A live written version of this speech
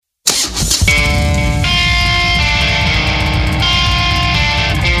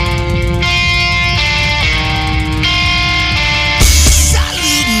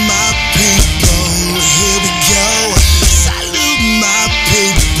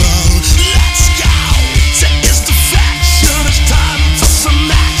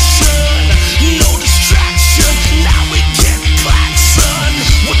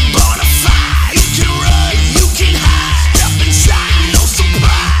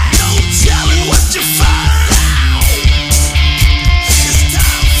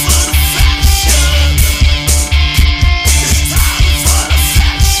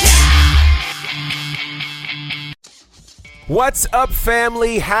What's up,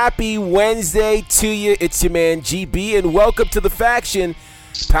 family? Happy Wednesday to you. It's your man, GB, and welcome to The Faction,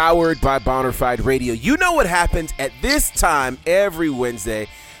 powered by Bonafide Radio. You know what happens at this time every Wednesday.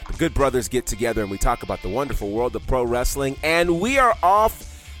 The good brothers get together and we talk about the wonderful world of pro wrestling, and we are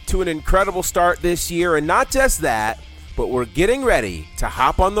off to an incredible start this year. And not just that, but we're getting ready to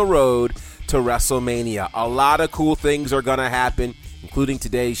hop on the road to WrestleMania. A lot of cool things are going to happen, including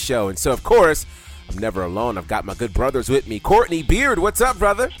today's show. And so, of course, I'm never alone. I've got my good brothers with me. Courtney Beard, what's up,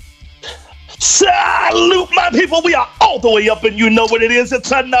 brother? Salute, my people. We are all the way up, and you know what it is. It's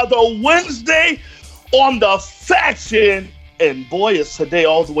another Wednesday on The Faction. And boy, is today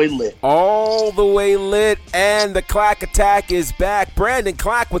all the way lit. All the way lit, and the Clack Attack is back. Brandon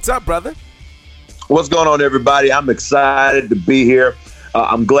Clack, what's up, brother? What's going on, everybody? I'm excited to be here.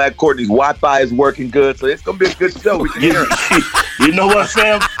 I'm glad Courtney's Wi-Fi is working good, so it's going to be a good show. We can hear it. You know what,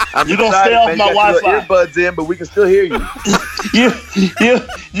 Sam? You're going to stay off my Wi-Fi. Earbuds in, but we can still hear you.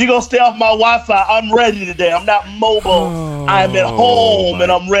 You're going to stay off my Wi-Fi. I'm ready today. I'm not mobile. I'm at home,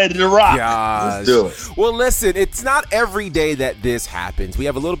 and I'm ready to rock. Gosh. Let's do it. Well, listen, it's not every day that this happens. We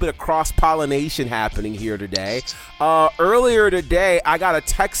have a little bit of cross-pollination happening here today. Earlier today, I got a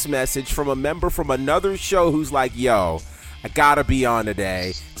text message from a member from another show who's like, yo, I gotta be on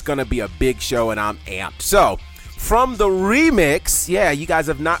today. It's gonna be a big show and I'm amped. So, from the remix,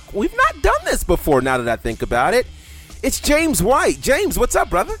 we've not done this before now that I think about it. It's James White. James, what's up,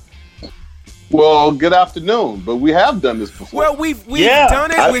 brother? Well, good afternoon, but we have done this before. Well, we've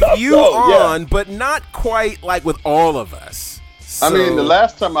done it with you on, but not quite like with all of us. So, I mean, the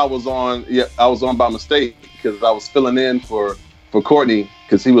last time I was on, I was on by mistake because I was filling in for Courtney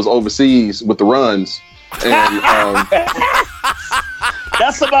because he was overseas with the runs. And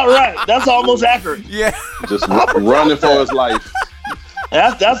that's about right. That's almost accurate. Yeah, just running for his life.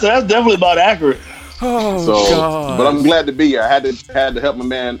 That's definitely about accurate. Oh, so, God. But I'm glad to be here. I had to help my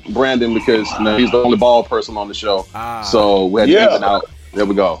man Brandon because he's the only bald person on the show. So we had to even out. There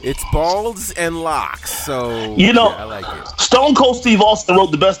we go. It's balds and locks. So I like it. Stone Cold Steve Austin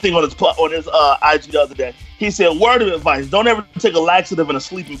wrote the best thing on his IG the other day. He said, "Word of advice: don't ever take a laxative and a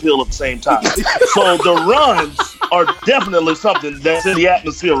sleeping pill at the same time." So the runs are definitely something that's in the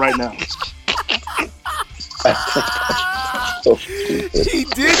atmosphere right now. He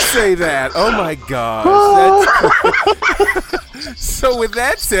did say that. Oh my gosh. So with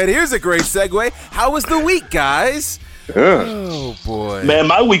that said, here's a great segue. How was the week, guys? Yeah. Oh boy, man,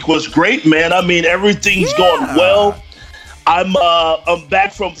 my week was great, man. I mean, everything's going well. I'm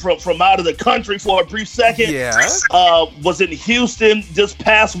back from out of the country for a brief second. Yeah. Was in Houston this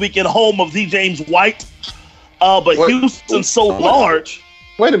past weekend, home of the James White. But Houston's so large.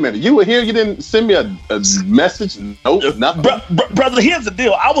 Wait a minute, you were here. You didn't send me a message? Nope, nothing. Brother, here's the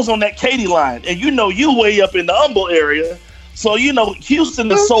deal. I was on that Katy line, and you way up in the Humble area, so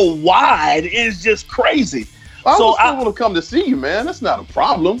Houston is so wide. It's just crazy. I want to come to see you, man. That's not a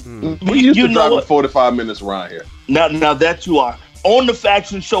problem. We used to drive 45 minutes around here. Now that you are on the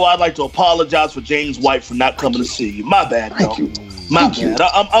Faction Show, I'd like to apologize for James White for not coming to see you. My bad, Thank you. My bad.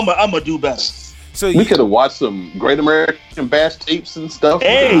 I'm gonna do better. So we could have watched some Great American Bash tapes and stuff.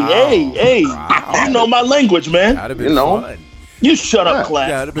 Hey! You know my language, man. That'd have been fun. You shut up, class.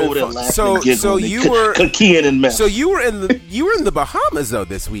 Yeah, so you were in the Bahamas though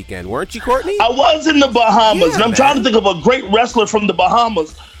this weekend, weren't you, Courtney? I was in the Bahamas, and I'm trying to think of a great wrestler from the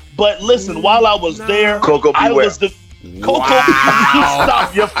Bahamas. But listen, while I was there, Coco I Beware. was the Coco. You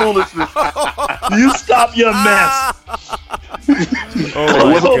stop your foolishness. You stop your mess.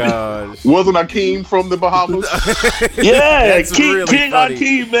 Oh my gosh! Wasn't Akeem from the Bahamas? Yeah, King really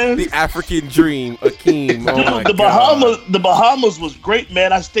Akeem, man. The African Dream, Akeem. Oh my God. The Bahamas was great,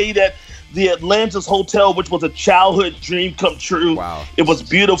 man. I stayed at the Atlantis Hotel, which was a childhood dream come true. Wow. It was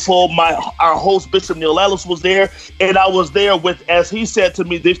beautiful. Our host, Bishop Neil Ellis, was there, and I was there with, as he said to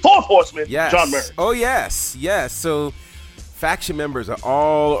me, the fourth horseman, John Murray. Oh, yes. So Faction members are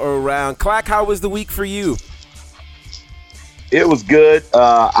all around. Clack, how was the week for you? It was good.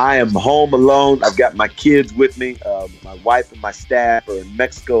 I am home alone. I've got my kids with me. My wife and my staff are in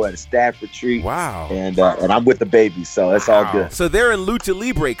Mexico at a staff retreat. Wow. And I'm with the baby, so it's all good. So they're in Lucha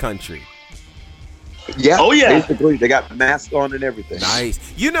Libre country. Yeah. Oh, yeah. Basically, they got masks on and everything. Nice.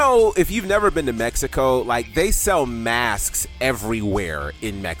 If you've never been to Mexico, they sell masks everywhere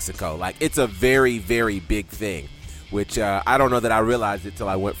in Mexico. It's a very, very big thing, which I don't know that I realized it till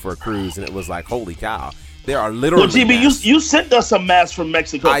I went for a cruise, and it was like, holy cow. There are literally GB, you sent us some masks from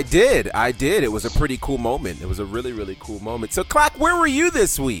Mexico. I did. It was a pretty cool moment. It was a really, really cool moment. So, Clack, where were you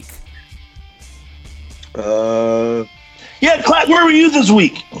this week? Yeah, Clack, where were you this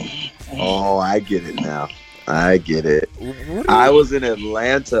week? Oh, I get it now. I get it. What I are you- was in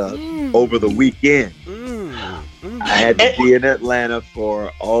Atlanta over the weekend. I had to be in Atlanta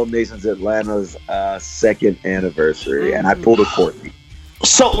for All Nations Atlanta's second anniversary, and I pulled a Courtney.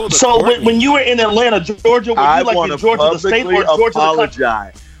 So Courtney. when you were in Atlanta, Georgia, were I you like want in to Georgia the state publicly or Georgia the country?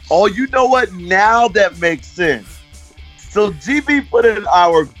 apologize. Oh, you know what? Now that makes sense. So GB put in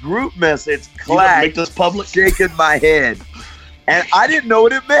our group message, You gonna make clack, this public? shaking my head. And I didn't know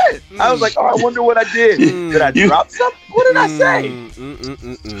what it meant. I was like, oh, I wonder what I did. Did I You- drop something? What did I say?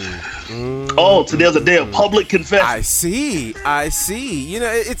 Oh, today's a day of public confession. I see. You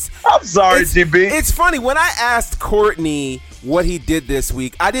know, it's I'm sorry, It's- GB. It's funny when I asked Courtney what he did this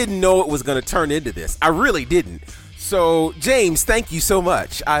week. I didn't know it was going to turn into this. I really didn't. So, James, thank you so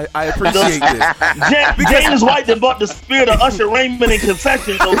much. I appreciate this. James White done bought the spirit of Usher Raymond and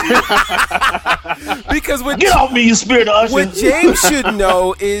confession. Because what, Get off me, you spirit of Usher. what James should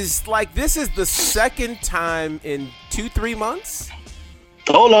know is, like, this is the second time in 2-3 months,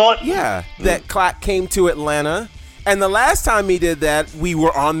 Oh, Lord. yeah, that Clack came to Atlanta. And the last time he did that, we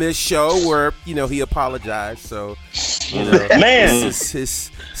were on this show where, you know, he apologized. So, you know, Man. this is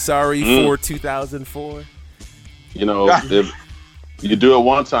his sorry for 2004. You know, if you do it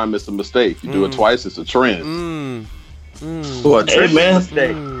one time, it's a mistake. You do it twice, it's a trend. What a Hey, man.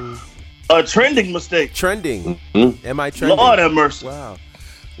 mistake. A trending mistake. Trending. Mhm. Am I trending? Lord have mercy.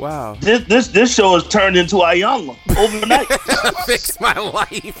 Wow. This show has turned into Ayala overnight. Fix my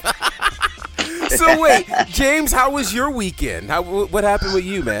life. So wait, James, how was your weekend? What happened with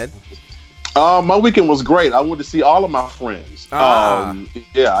you, man? My weekend was great. I went to see all of my friends.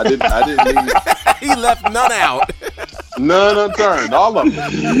 Yeah, I didn't leave He left none out. none unturned. All of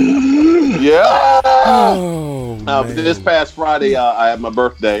them. Yeah. Oh, man. This past Friday, I had my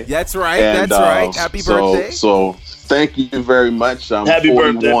birthday. That's right. And, That's right. Happy birthday. So thank you very much. I'm Happy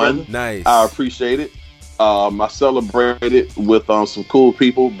 41. birthday, brother. Nice. I appreciate it. I celebrated with some cool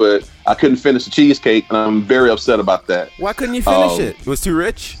people, but I couldn't finish the cheesecake, and I'm very upset about that. Why couldn't you finish it? It was too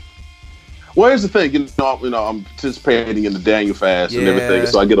rich? Well, here's the thing. You know, I'm participating in the Daniel fast and Yeah. everything,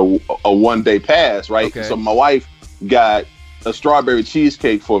 so I get a 1 day pass, right? Okay. So my wife got a strawberry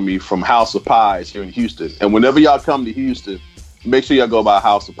cheesecake for me from House of Pies here in Houston. And whenever y'all come to Houston, make sure y'all go by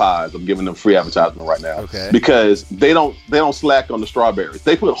House of Pies. I'm giving them free advertisement right now. Okay. Because they don't slack on the strawberries.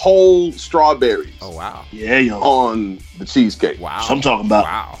 They put whole strawberries Oh, wow. Yeah, yo. on the cheesecake. Wow. I'm talking about.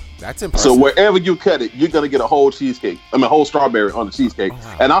 Wow. That's impressive. So wherever you cut it, you're gonna get a whole cheesecake. Whole strawberry on the cheesecake. Oh,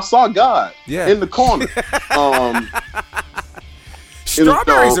 wow. And I saw God Yeah. in the corner.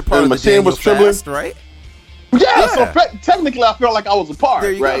 Strawberries are part and of my the chin Daniel was trembling. fast, right? Yeah, so Yeah. technically I felt like I was a part,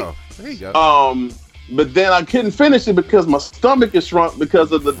 There you right? go. There you go. But then I couldn't finish it because my stomach is shrunk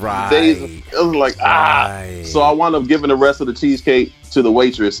because of the Right. days. It was like Right. So I wound up giving the rest of the cheesecake to the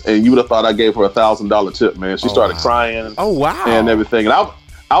waitress, and you would have thought I gave her $1,000 tip, man. She started wow. crying Oh, wow. and everything, and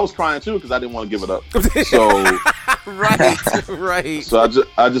I was crying too because I didn't want to give it up. So Right. so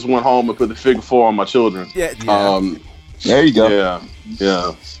I just went home and put the figure 4 on my children. Yeah. There you go.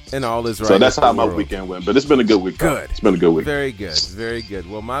 Yeah. And all is right. So that's with the how my world. weekend went. But it's been a good week. Good. It's been a good week. Very good. Very good.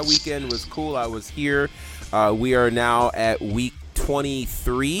 Well, my weekend was cool. I was here. We are now at week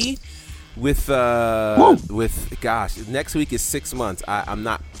 23 with gosh, next week is 6 months. I'm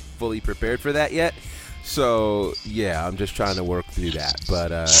not fully prepared for that yet. So, yeah, I'm just trying to work through that.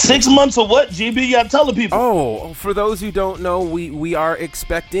 But 6 months of what, GB? You gotta tell the people. Oh, for those who don't know, we are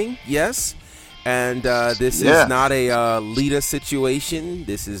expecting, yes. And this is not a Lita situation.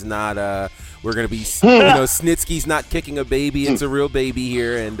 This is not we're gonna be, Snitsky's not kicking a baby. It's a real baby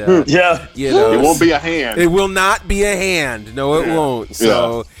here, and Yeah. It won't be a hand. It will not be a hand. No, it won't.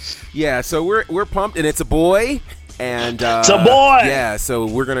 So, so we're pumped, and it's a boy. And It's a boy. Yeah, so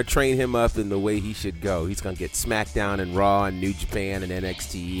we're gonna train him up in the way he should go. He's gonna get SmackDown and Raw and New Japan and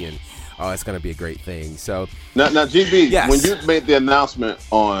NXT, and it's gonna be a great thing. So Now, GB, Yes. when you made the announcement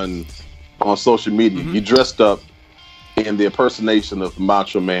on social media, you dressed up in the impersonation of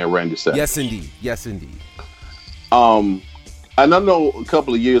Macho Man Randy Savage. yes, indeed. And I know a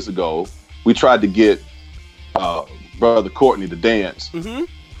couple of years ago we tried to get brother Courtney to dance. Mm-hmm.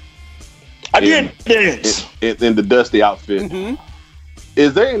 I did dance. In the Dusty outfit. Mm-hmm.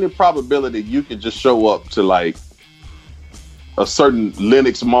 Is there any probability you could just show up to like a certain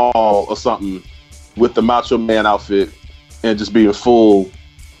Lenox Mall or something with the Macho Man outfit and just be in full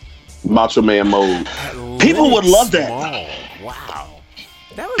Macho Man mode? People would love that. Wow.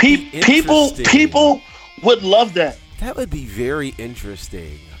 That would be People interesting. would love that. That would be very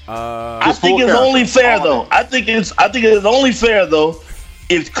interesting. I think it's only fair though. I think it's only fair though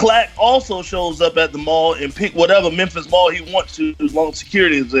if Clack also shows up at the mall and pick whatever Memphis mall he wants to, as long as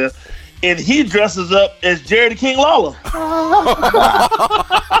security is there, and he dresses up as Jerry the King Lawler.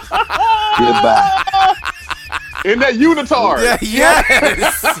 Goodbye. In that unitard. Yeah,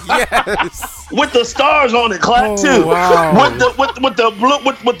 yes. With the stars on it, clap too. Wow. With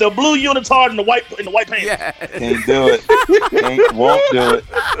the blue unitard and the white pants. Yeah. Can't do it. Won't do it.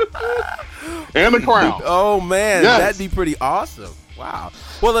 And the crown. Oh man, Yes. that'd be pretty awesad. Wow.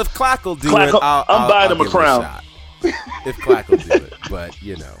 Well, if Clack will do Clack, it, I'm buying him a give crown. shot. If Clack will do it, but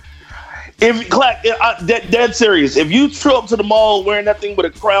you know. If Clack, dead serious. If you show up to the mall wearing that thing with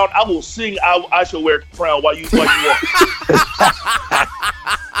a crown, I will sing. I shall wear a crown while you walk.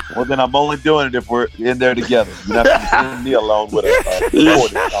 Well, then I'm only doing it if we're in there together. You have to leave me alone with a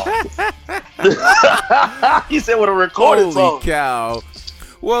recording song. He said with a recorded Holy song. cow.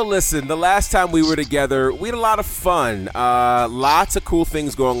 Well, listen, the last time we were together, we had a lot of fun. Lots of cool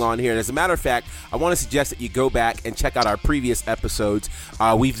things going on here. And as a matter of fact, I want to suggest that you go back and check out our previous episodes.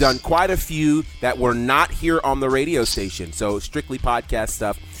 We've done quite a few that were not here on the radio station, so strictly podcast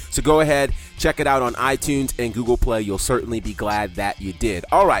stuff. So go ahead, check it out on iTunes and Google Play. You'll certainly be glad that you did.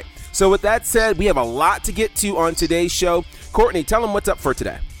 All right, so with that said, we have a lot to get to on today's show. Courtney, tell them what's up for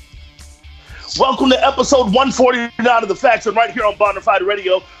today. Welcome to episode 149 of The Faction right here on Bonafide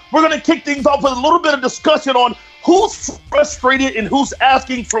Radio. We're going to kick things off with a little bit of discussion on who's frustrated and who's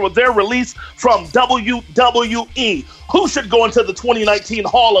asking for their release from WWE. Who should go into the 2019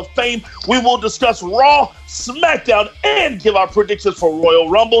 Hall of Fame? We will discuss Raw, SmackDown, and give our predictions for Royal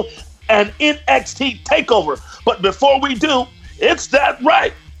Rumble and NXT TakeOver. But before we do, it's that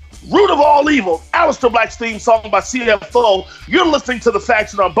right. Root of all evil, Aleister Black's theme song by CFO. You're listening to The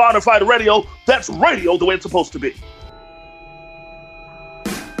Faction on Bonafide Radio. That's radio the way it's supposed to be.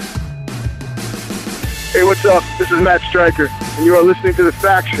 Hey, what's up? This is Matt Stryker, and you are listening to The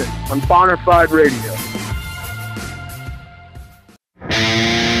Faction on Bonafide Radio.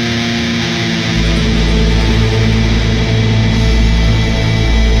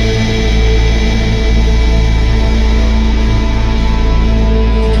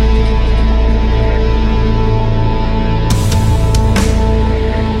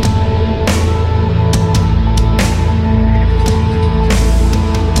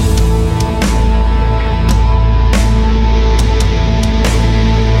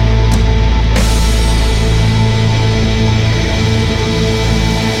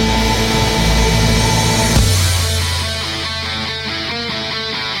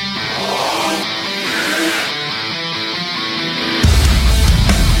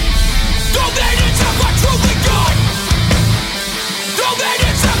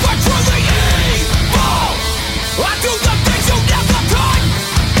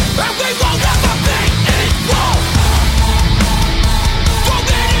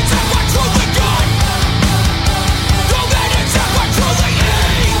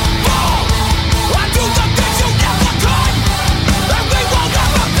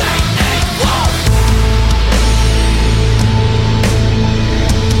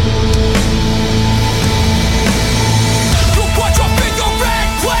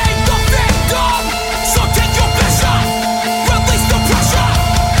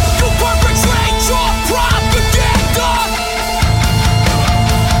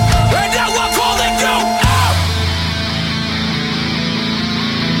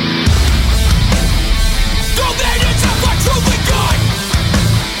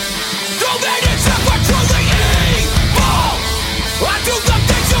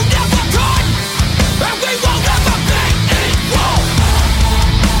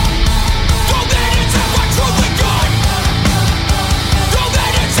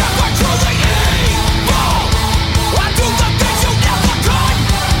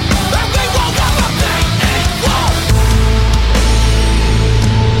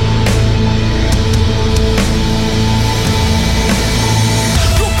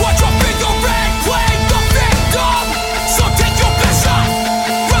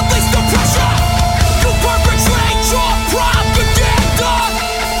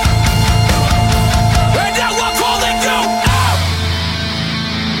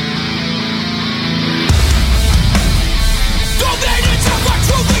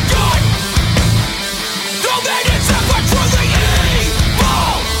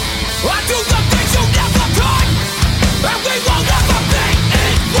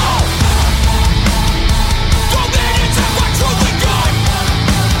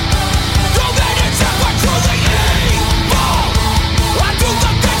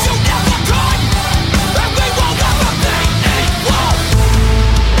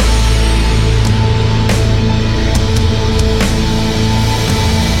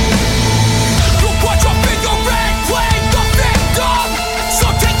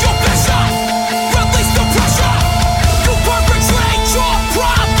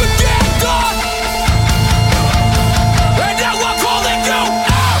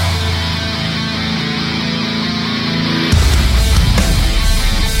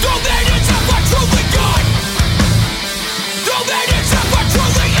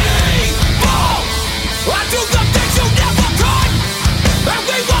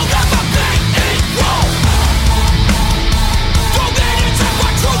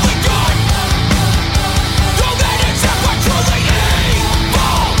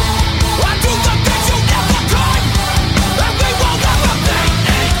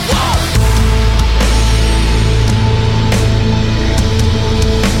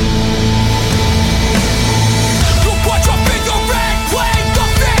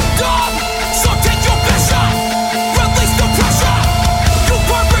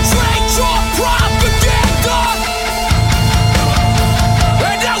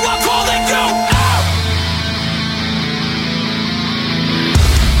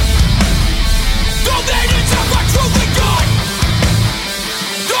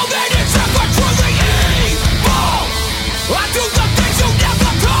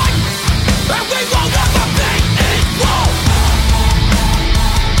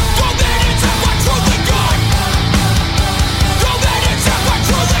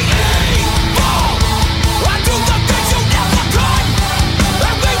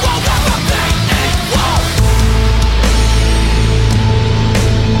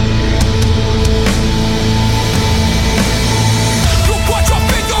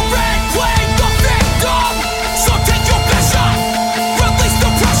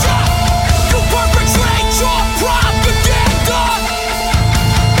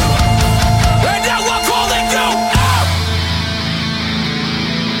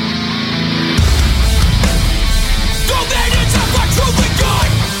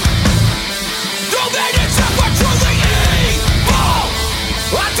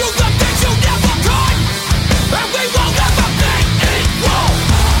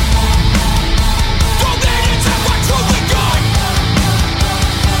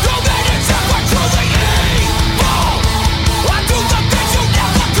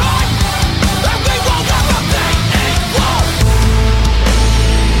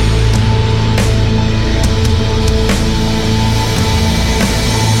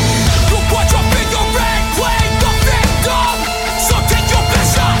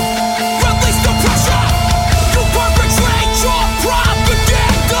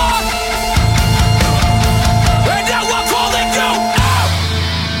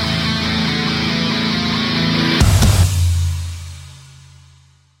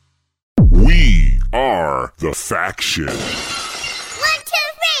 We are the Faction. 1, 2,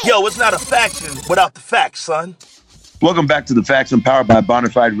 3. Yo, it's not a faction without the facts, son. Welcome back to the Faction, powered by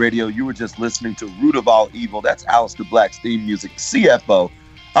Bonafide Radio. You were just listening to Root of All Evil. That's Aleister Black's theme music, CFO.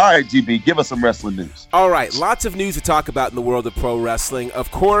 All right, GB, give us some wrestling news. All right, lots of news to talk about in the world of pro wrestling.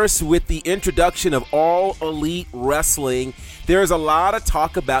 Of course, with the introduction of All Elite Wrestling, there's a lot of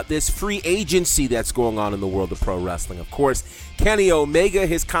talk about this free agency that's going on in the world of pro wrestling. Of course, Kenny Omega,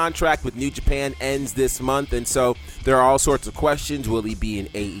 his contract with New Japan ends this month, and so there are all sorts of questions. Will he be in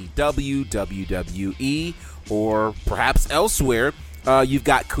AEW, WWE, or perhaps elsewhere? You've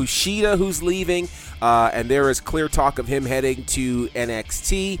got Kushida, who's leaving, and there is clear talk of him heading to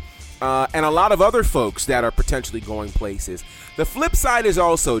NXT, and a lot of other folks that are potentially going places. The flip side is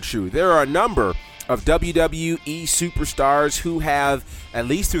also true. There are a number of WWE superstars who have, at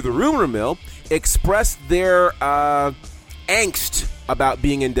least through the rumor mill, expressed their angst about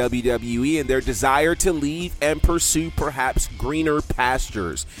being in WWE and their desire to leave and pursue perhaps greener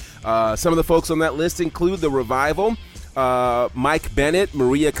pastures. Some of the folks on that list include The Revival, Mike Bennett,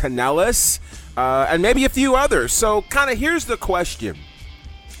 Maria Kanellis, and maybe a few others. So kind of here's the question.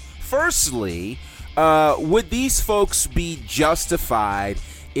 Firstly, would these folks be justified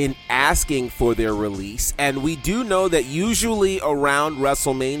in asking for their release? And we do know that usually around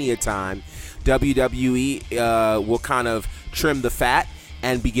WrestleMania time, WWE will kind of trim the fat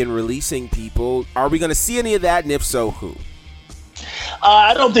and begin releasing people. Are we going to see any of that, and if so, who?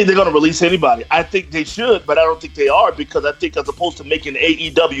 I don't think they're going to release anybody. I think they should, but I don't think they are, because I think as opposed to making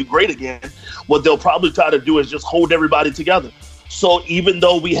AEW great again, what they'll probably try to do is just hold everybody together. So even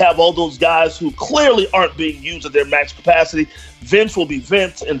though we have all those guys who clearly aren't being used at their max capacity, Vince will be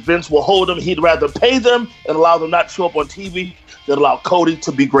Vince, and Vince will hold them. He'd rather pay them and allow them not to show up on TV than allow Cody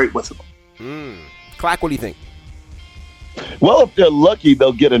to be great with them. Clack, what do you think? Well, if they're lucky,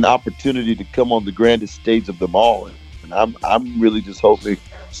 they'll get an opportunity to come on the grandest stage of them all. And I'm really just hoping,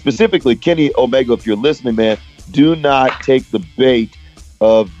 specifically Kenny Omega, if you're listening, man, do not take the bait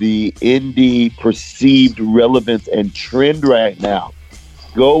of the indie perceived relevance and trend right now.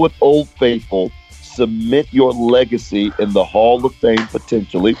 Go with Old Faithful, submit your legacy in the Hall of Fame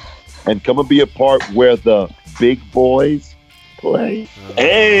potentially, and come and be a part where the big boys play.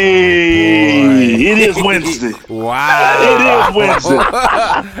 Hey, it is Wednesday. Wow. It is Wednesday.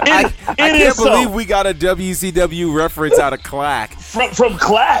 I can't believe we got a WCW reference out of Clack. From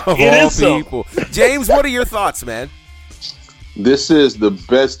Clack. Of it all is so. people. James, what are your thoughts, man? This is the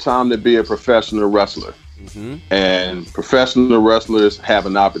best time to be a professional wrestler. And professional wrestlers have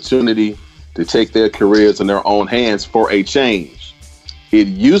an opportunity to take their careers in their own hands for a change. It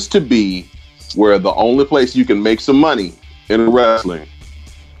used to be where the only place you can make some money in wrestling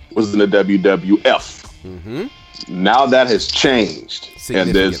was in the WWF. Now that has changed.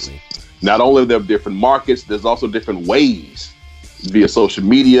 And there's not only there are different markets, there's also different ways via social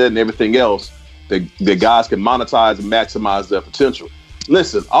media and everything else that guys can monetize and maximize their potential.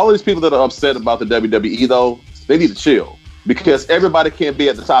 Listen, all of these people that are upset about the WWE, though, they need to chill, because everybody can't be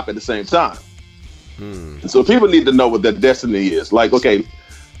at the top at the same time. And so people need to know what their destiny is. Like, okay,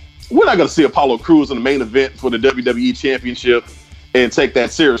 we're not going to see Apollo Crews in the main event for the WWE Championship and take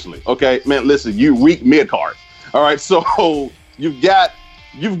that seriously. Okay, man, listen, you reek mid-card. All right, so you've got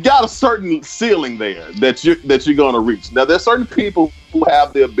a certain ceiling there that you're going to reach. Now, there's certain people who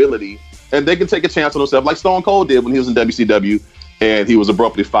have the ability, and they can take a chance on themselves, like Stone Cold did when he was in WCW, and he was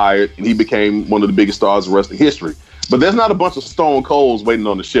abruptly fired, and he became one of the biggest stars in wrestling history. But there's not a bunch of Stone Colds waiting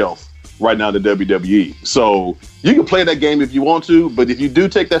on the shelf right now in the WWE. So you can play that game if you want to, but if you do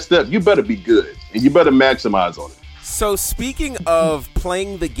take that step, you better be good, and you better maximize on it. So speaking of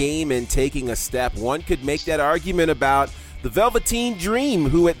playing the game and taking a step, one could make that argument about the Velveteen Dream,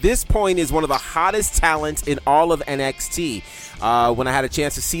 who at this point is one of the hottest talents in all of NXT. When I had a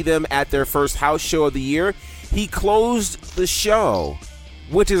chance to see them at their first house show of the year, he closed the show,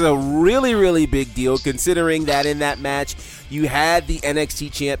 which is a really, really big deal, considering that in that match you had the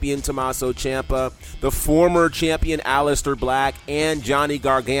NXT champion Tommaso Ciampa, the former champion Aleister Black, and Johnny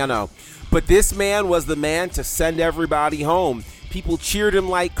Gargano. But this man was the man to send everybody home. People cheered him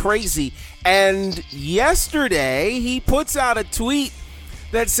like crazy. And yesterday, he puts out a tweet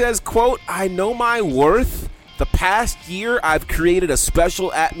that says, quote, "I know my worth. The past year, I've created a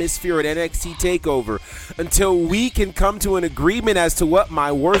special atmosphere at NXT TakeOver. Until we can come to an agreement as to what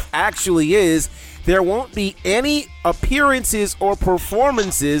my worth actually is, there won't be any appearances or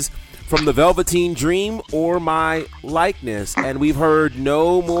performances from the Velveteen Dream or my likeness." And we've heard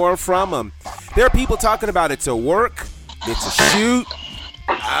no more from him. There are people talking about it's a work, it's a shoot.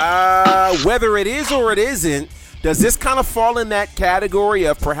 Whether it is or it isn't, does this kind of fall in that category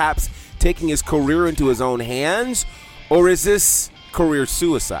of perhaps taking his career into his own hands, or is this career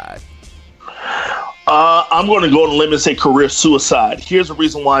suicide? I'm going to go on a limb and say career suicide. Here's the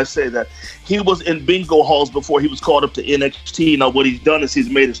reason why I say that. He was in bingo halls before he was called up to NXT. Now, what he's done is he's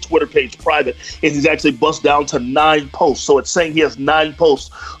made his Twitter page private, and he's actually bust down to 9 posts. So it's saying he has 9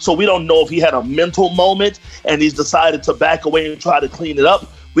 posts. So we don't know if he had a mental moment and he's decided to back away and try to clean it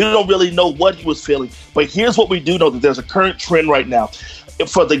up. We don't really know what he was feeling. But here's what we do know, that there's a current trend right now.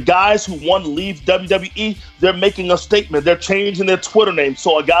 For the guys who want to leave WWE, they're making a statement. They're changing their Twitter name.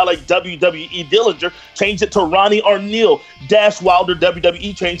 So a guy like WWE Dillinger changed it to Ronnie Arneal. Dash Wilder,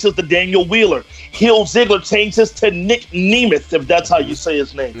 WWE changed his to Daniel Wheeler. Hill Ziggler changed his to Nick Nemeth, if that's how you say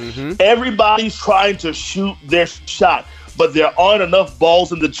his name. Mm-hmm. Everybody's trying to shoot their shot, but there aren't enough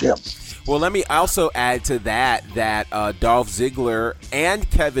balls in the gym. Well, let me also add to that Dolph Ziggler and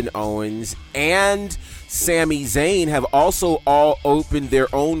Kevin Owens and Sami Zayn have also all opened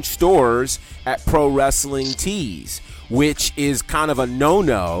their own stores at Pro Wrestling Tees, which is kind of a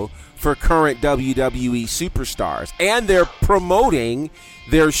no-no for current WWE superstars. And they're promoting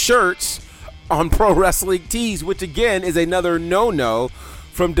their shirts on Pro Wrestling Tees, which again is another no-no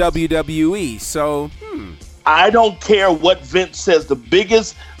from WWE. So, I don't care what Vince says. The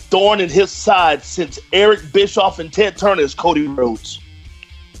biggest thorn in his side since Eric Bischoff and Ted Turner is Cody Rhodes.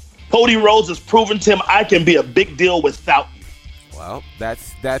 Cody Rhodes has proven to him, I can be a big deal without you. Well,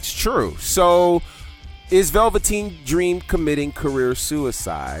 that's true. So, is Velveteen Dream committing career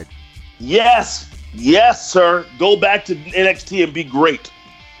suicide? Yes, sir. Go back to NXT and be great.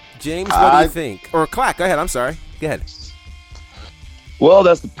 James, what do you think? Or Clack, go ahead. I'm sorry. Go ahead. Well,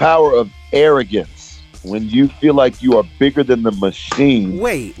 that's the power of arrogance. When you feel like you are bigger than the machine,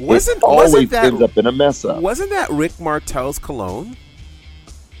 wait, it always ends up in a mess up. Wasn't that Rick Martel's cologne?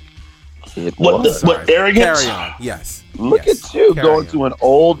 What arrogance? Carry on. Yes. Look at you going to an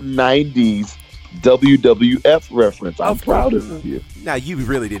old 90s WWF reference. I'm proud of you. Now, you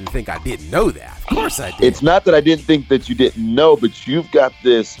really didn't think I didn't know that. Of course I did. It's not that I didn't think that you didn't know, but you've got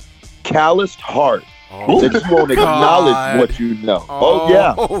this calloused heart that you won't acknowledge what you know.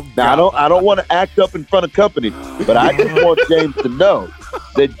 Yeah. Now, I don't want to act up in front of company, but I just want James to know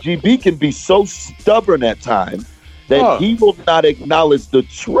that GB can be so stubborn at times that he will not acknowledge the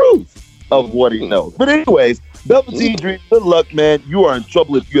truth of what he knows. But anyways, Velveteen Dream, good luck, man. You are in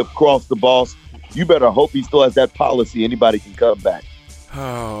trouble if you have crossed the boss. You better hope he still has that policy. Anybody can come back.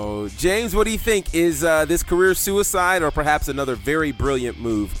 Oh, James, what do you think? Is this career suicide or perhaps another very brilliant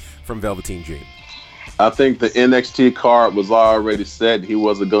move from Velveteen Dream? I think the NXT card was already set. He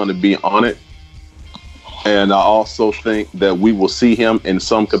wasn't going to be on it. And I also think that we will see him in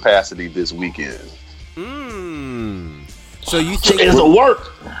some capacity this weekend. So you think it'll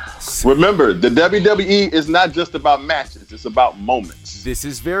work? Remember, the WWE is not just about matches. It's about moments. This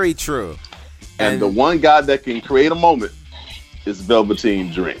is very true. And the one guy that can create a moment is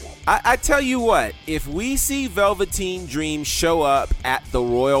Velveteen Dream. I tell you what, if we see Velveteen Dream show up at the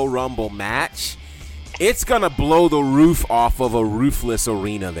Royal Rumble match, it's going to blow the roof off of a roofless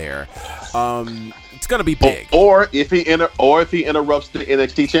arena there. It's going to be big. Or if he interrupts the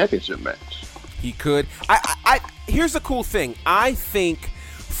NXT Championship match. He could. Here's the cool thing. I think,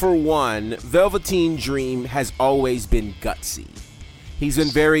 for one, Velveteen Dream has always been gutsy. He's been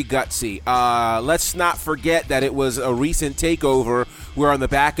very gutsy. Let's not forget that it was a recent takeover where on the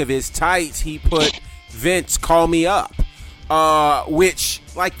back of his tights he put Vince, call me up. Which,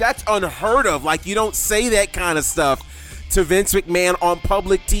 like, that's unheard of. Like, you don't say that kind of stuff to Vince McMahon on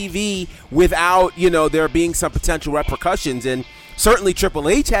public TV without, there being some potential repercussions. And certainly Triple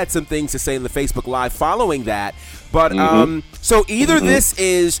H had some things to say in the Facebook Live following that. But so either this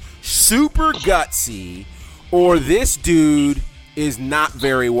is super gutsy or this dude is not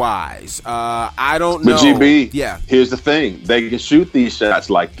very wise. I don't know. But GB, here's the thing. They can shoot these shots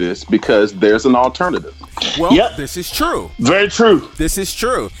like this because there's an alternative. Well, This is true. Very true. This is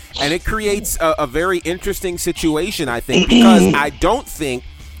true. And it creates a very interesting situation, I think, because I don't think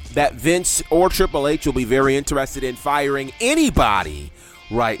that Vince or Triple H will be very interested in firing anybody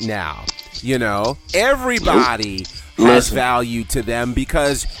right now. Everybody has value to them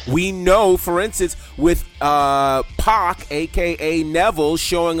because we know, for instance, with Pac, a.k.a. Neville,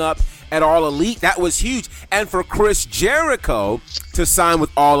 showing up at All Elite, that was huge. And for Chris Jericho to sign with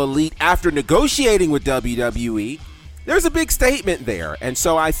All Elite after negotiating with WWE, there's a big statement there. And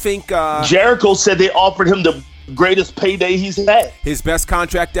so I think Jericho said they offered him the greatest payday he's had. His best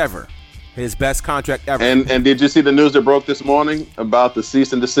contract ever. And did you see the news that broke this morning about the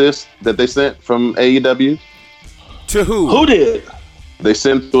cease and desist that they sent from AEW? To who? Who did? They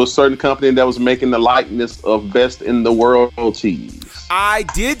sent to a certain company that was making the likeness of Best in the World tees. I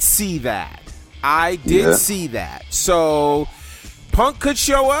did see that. See that. So Punk could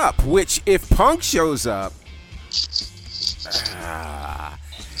show up, which if Punk shows up,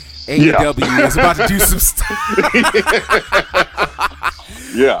 AEW is about to do some stuff.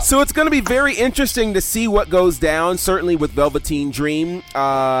 Yeah. So it's going to be very interesting to see what goes down, certainly with Velveteen Dream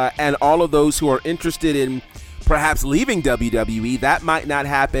and all of those who are interested in perhaps leaving WWE. That might not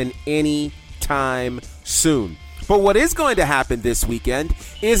happen anytime soon. But what is going to happen this weekend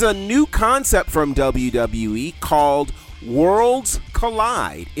is a new concept from WWE called Worlds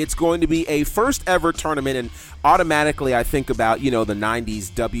Collide. It's going to be a first ever tournament, and automatically I think about, the 90s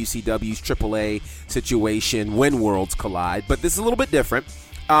WCW's AAA situation when Worlds Collide. But this is a little bit different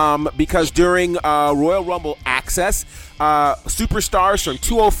because during Royal Rumble Access, superstars from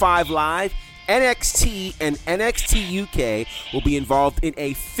 205 Live, NXT, and NXT UK will be involved in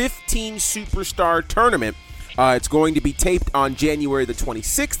a 15 superstar tournament. It's going to be taped on January the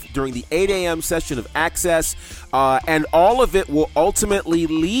 26th during the 8 a.m. session of Access, and all of it will ultimately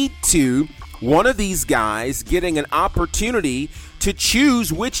lead to one of these guys getting an opportunity to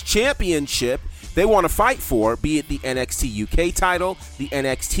choose which championship they want to fight for, be it the NXT UK title, the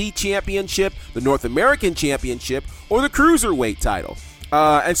NXT Championship, the North American Championship, or the Cruiserweight title.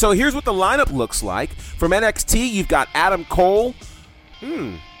 And so here's what the lineup looks like. From NXT, you've got Adam Cole.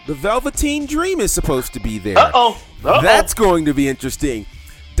 The Velveteen Dream is supposed to be there. That's going to be interesting.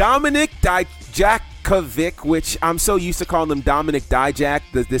 Dominic Dijakovic, which I'm so used to calling him Dominic Dijak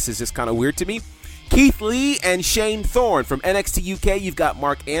that this is just kind of weird to me. Keith Lee and Shane Thorne. From NXT UK, you've got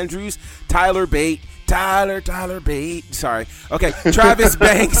Mark Andrews, Tyler Bate. Sorry. Okay. Travis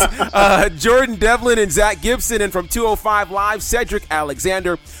Banks, Jordan Devlin, and Zach Gibson. And from 205 Live, Cedric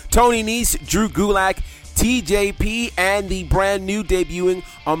Alexander, Tony Nese, Drew Gulak, TJP, and the brand new debuting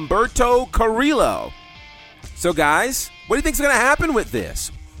Humberto Carrillo. So, guys, what do you think is going to happen with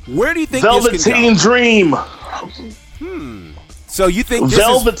this? Where do you think Velveteen this can go? Dream. So you think this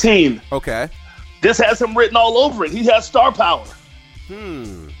Velveteen? Is, okay. This has him written all over it. He has star power.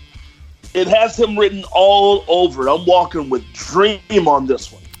 It has him written all over it. I'm walking with Dream on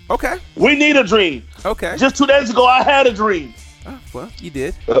this one. Okay. We need a dream. Okay. Just 2 days ago, I had a dream. Oh, well, you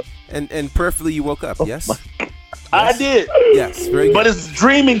did. And perfectly you woke up, yes? I did. Yes, very good. But it's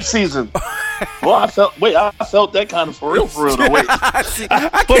dreaming season. Well, I felt that kind of for real. Though. Wait. See,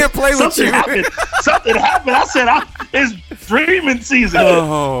 I can't play with you. Something happened. I said, it's dreaming season.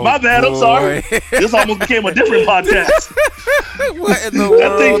 Oh, my bad. boy. I'm sorry. This almost became a different podcast. What in the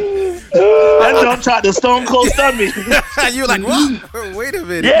world? That jump tried to Stone Cold stun me. You were like, what? Wait a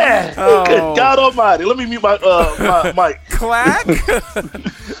minute. Yeah. Oh. Good God Almighty. Let me mute my mic. Clack?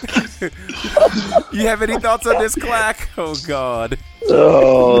 You have any thoughts on this, Clack? Oh, God.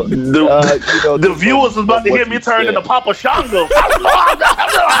 The viewers was about to hear me turn into Papa Shango.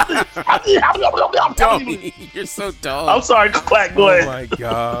 You're so dumb. I'm sorry, Clack. Go ahead. Oh my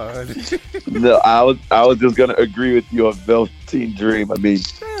God. No, I was just gonna agree with you on Velveteen Dream. I mean,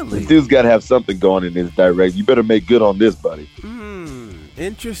 Really? the dude's got to have something going in his direction. You better make good on this, buddy.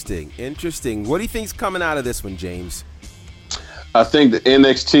 Interesting. What do you think's coming out of this one, James? I think the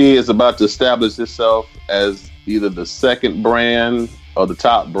NXT is about to establish itself as either the second brand or the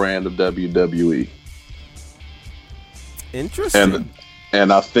top brand of WWE. Interesting.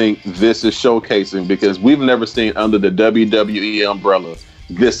 And I think this is showcasing because we've never seen under the WWE umbrella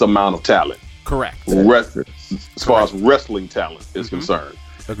this amount of talent. Correct. As far as wrestling talent is concerned.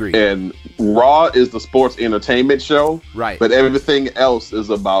 Agreed. And Raw is the sports entertainment show. Right. But everything else is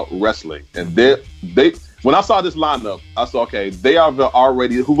about wrestling. And they when I saw this lineup, I saw, okay, they are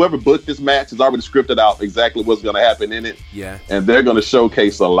already, whoever booked this match has already scripted out exactly what's going to happen in it. Yeah. And they're going to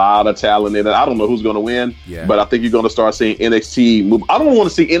showcase a lot of talent in it. I don't know who's going to win, but I think you're going to start seeing NXT move. I don't want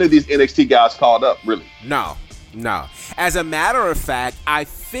to see any of these NXT guys called up, really. No. As a matter of fact, I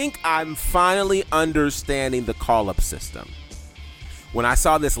think I'm finally understanding the call-up system. When I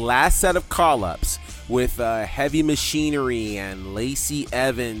saw this last set of call-ups with Heavy Machinery and Lacey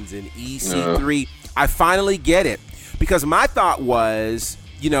Evans and EC3, I finally get it. Because my thought was,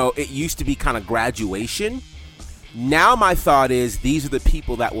 it used to be kind of graduation. Now my thought is these are the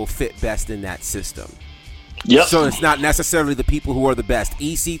people that will fit best in that system. Yep. So it's not necessarily the people who are the best.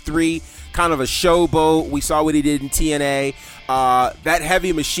 EC3, kind of a showboat. We saw what he did in TNA. That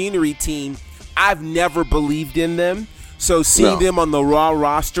Heavy Machinery team, I've never believed in them. So seeing them on the Raw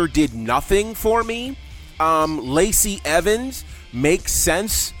roster did nothing for me. Lacey Evans makes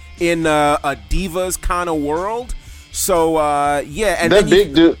sense in a Divas kind of world. So, and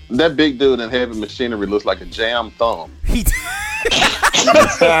that big dude in Heavy Machinery looks like a jam thumb. He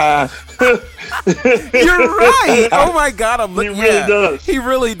You're right. Oh my God, I'm looking. He really does. He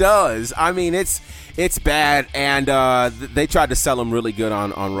really does. I mean, it's bad, and they tried to sell him really good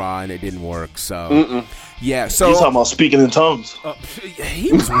on Raw, and it didn't work. So yeah. So He's talking about speaking in tongues.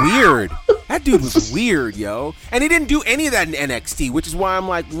 he was weird. That dude was weird, yo. And he didn't do any of that in NXT, which is why I'm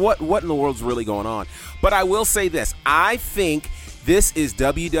like, what in the world's really going on? But I will say this. I think this is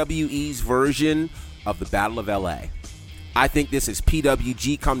WWE's version of the Battle of LA. I think this is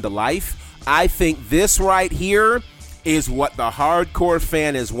PWG come to life. I think this right here is what the hardcore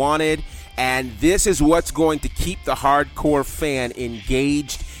fan has wanted, and this is what's going to keep the hardcore fan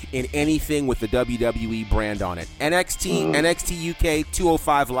engaged in anything with the WWE brand on it. NXT UK,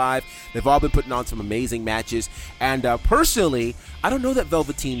 205 Live, they've all been putting on some amazing matches. And personally, I don't know that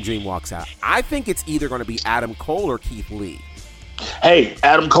Velveteen Dream walks out. I think it's either going to be Adam Cole or Keith Lee. Hey,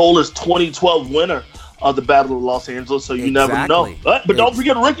 Adam Cole is 2012 winner of the Battle of Los Angeles, so you never know. But don't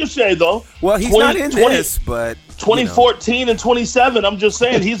forget Ricochet, though. Well, he's not in this, but 2014 and 27. I'm just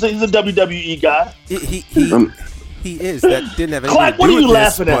saying, he's a WWE guy. He is. That didn't have anything Clark, to do what are with you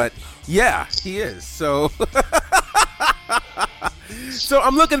this, laughing at? but yeah, he is. So, so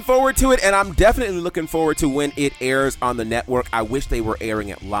I'm looking forward to it, and I'm definitely looking forward to when it airs on the network. I wish they were airing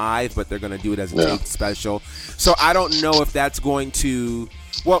it live, but they're going to do it as a taped special. So I don't know if that's going to.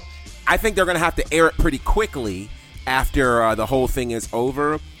 Well, I think they're going to have to air it pretty quickly after the whole thing is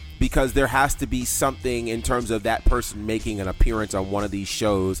over, because there has to be something in terms of that person making an appearance on one of these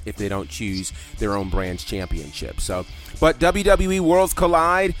shows if they don't choose their own brand's championship. So, but WWE Worlds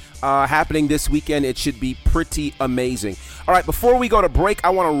Collide happening this weekend. It should be pretty amazing. All right, before we go to break, I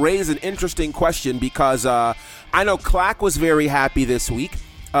want to raise an interesting question, because I know Clack was very happy this week,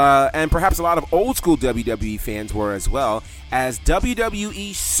 and perhaps a lot of old school WWE fans were as well, as WWE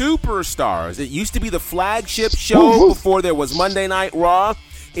Superstars. It used to be the flagship show before there was Monday Night Raw.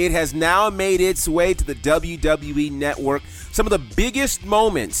 It has now made its way to the WWE Network. Some of the biggest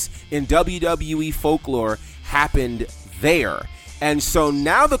moments in WWE folklore happened there. And so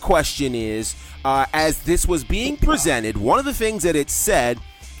now the question is, as this was being presented, one of the things that it said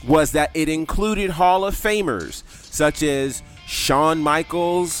was that it included Hall of Famers, such as Shawn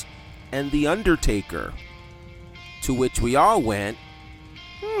Michaels and The Undertaker, to which we all went,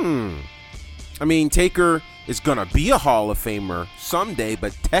 I mean, Taker is going to be a Hall of Famer someday,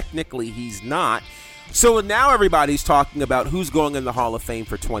 but technically he's not. So now everybody's talking about who's going in the Hall of Fame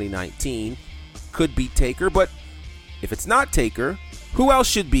for 2019. Could be Taker, but if it's not Taker, who else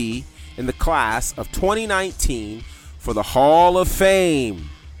should be in the class of 2019 for the Hall of Fame?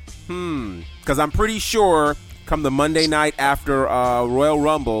 Because I'm pretty sure come the Monday night after Royal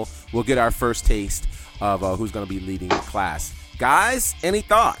Rumble, we'll get our first taste of who's going to be leading the class. Guys, any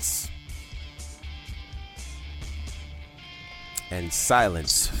thoughts? And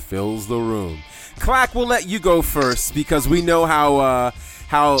silence fills the room. Clack, we'll let you go first, because we know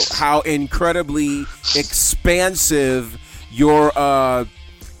how incredibly expansive your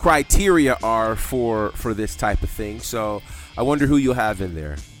criteria are for this type of thing. So I wonder who you'll have in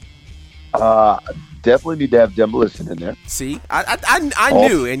there. Definitely need to have Demolition in there. See, I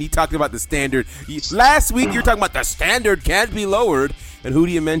knew, and you talked about the standard. Last week you were talking about the standard can't be lowered, and who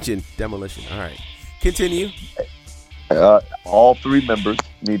do you mention? Demolition. All right, continue. All three members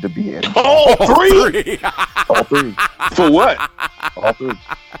need to be in. All three? All three. For what? All three.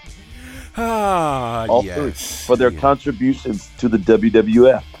 All three. For their contributions to the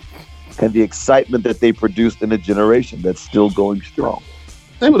WWF and the excitement that they produced in a generation that's still going strong.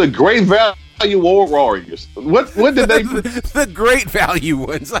 They were the great value warriors. What did they do? The great value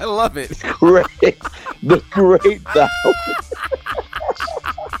ones. I love it. The great value.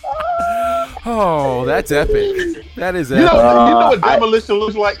 Oh, that's epic. That is You epic. know what Demolition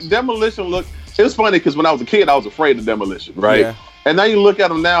looks like? Demolition look. It was funny because when I was a kid, I was afraid of Demolition, right? Yeah. And now you look at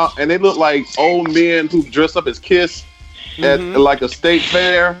them now, and they look like old men who dress up as Kiss at like a state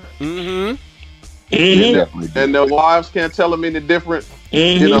fair. Mm-hmm. And their wives can't tell them any different.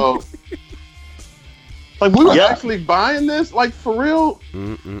 You know, like we were actually buying this, like for real.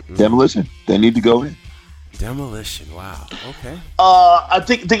 Demolition. They need to go in. Demolition. Wow. Okay. I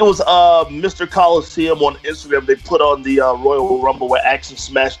think it was Mr. Coliseum on Instagram. They put on the Royal Rumble where Action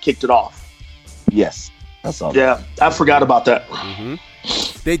Smash kicked it off. Yes, that's all. Yeah, I forgot about that.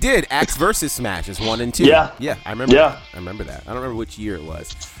 They did. Axe versus Smash is 1 and 2. Yeah. I remember. Yeah. That. I remember that. I don't remember which year it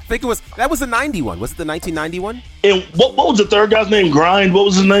was. I think that was the 91. Was it the 1991? And what was the third guy's name? Grind. What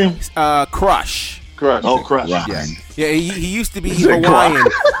was his name? Crush. Crush. Oh, Crush. Yeah, he used to be Hawaiian.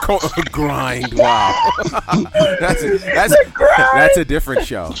 Grind. Wow, that's a different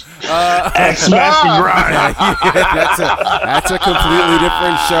show. Smash and Grind. That's a completely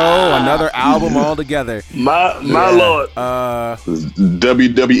different show. Another album altogether. My Lord.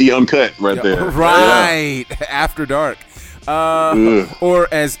 WWE Uncut right there. Right. After Dark. Or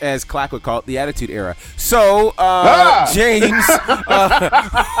as Clack would call it, the Attitude Era. So, James,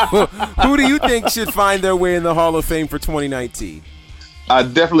 who do you think should find their way in the Hall of Fame for 2019? I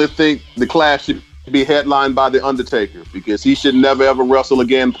definitely think the Clash should be headlined by The Undertaker because he should never ever wrestle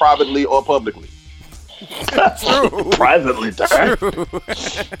again privately or publicly. True. Privately, True.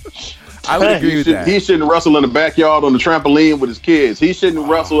 I would agree with that. He shouldn't wrestle in the backyard on the trampoline with his kids. He shouldn't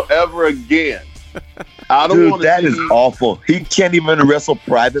wrestle ever again. I don't Dude, want that to is awful. He can't even wrestle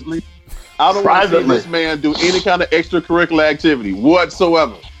privately. I don't want to see this man do any kind of extracurricular activity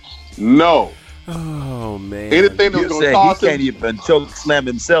whatsoever. No. Oh man. Anything that's You going to said he cause can't him. even choke slam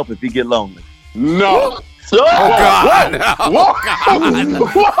himself if he get lonely. No. Oh, God. Whoa.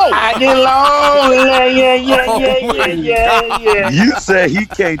 I get lonely. Yeah. You said he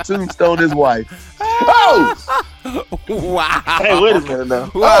can't tombstone his wife. Oh. Wow. Hey, wait a minute now.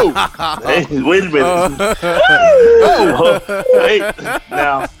 Oh. Hey, wait a minute. Wait.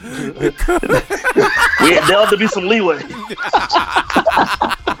 Now, there'll be some leeway.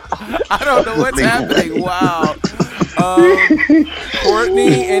 I don't know what's happening. Wow.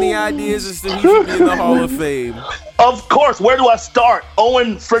 Courtney, any ideas as to who should be in the Hall of Fame? Of course. Where do I start?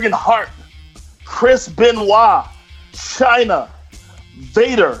 Owen friggin' Hart, Chris Benoit, Chyna,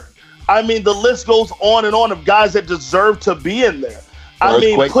 Vader. I mean, the list goes on and on of guys that deserve to be in there. I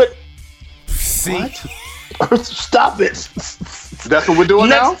mean, See? Stop it. That's what we're doing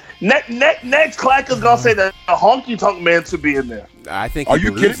now? Next Clack is going to say that the Honky Tonk Man should be in there. I think. Are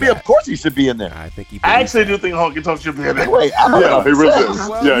you kidding me? Of course he should be in there. I think he. I actually do think Honky Tonk should be in there. Wait, I don't know. He really does.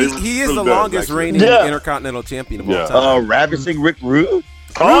 Well, Yeah, he is really the does, longest actually. reigning Intercontinental Champion of all time. Ravishing Rick Rude?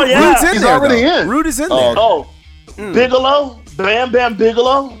 Oh, yeah. Rude's in He's there, already though. in. Rude is in there. Oh, Bigelow, Bam Bam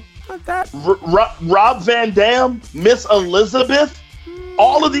Bigelow, Not that. Rob Van Dam, Miss Elizabeth.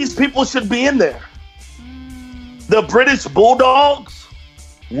 All of these people should be in there. The British Bulldogs.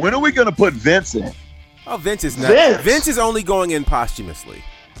 When are we going to put Vince in? Oh, Vince is not. Vince. Vince is only going in posthumously.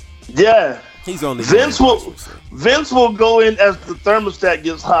 Yeah. He's only Vince going in will posthumously. Vince will go in as the thermostat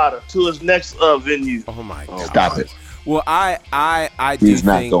gets hotter to his next venue. Oh my God! Stop it. Well, I do He's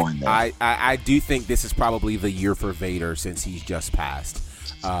not think going there. I do think this is probably the year for Vader since he's just passed.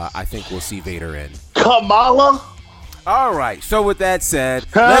 I think we'll see Vader in. Kamala. All right. So with that said,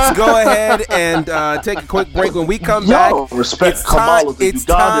 let's go ahead and take a quick break. When we come back, respect it's Kamala, the it's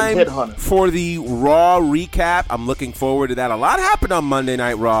Ugandan time headhunter. for the Raw recap. I'm looking forward to that. A lot happened on Monday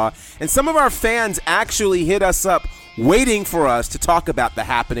Night Raw, and some of our fans actually hit us up waiting for us to talk about the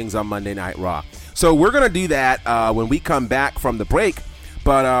happenings on Monday Night Raw. So we're going to do that when we come back from the break.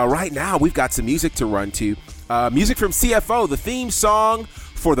 But right now, we've got some music to run to. Music from CFO, the theme song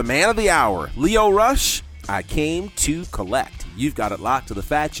for the Man of the Hour, Leo Rush, I Came to Collect. You've got it locked to the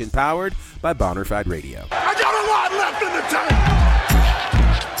Faction, powered by Bonafide Radio. I got a lot left in the tank.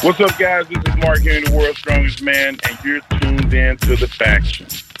 What's up, guys? This is Mark here, the World's Strongest Man, and you're tuned in to The Faction.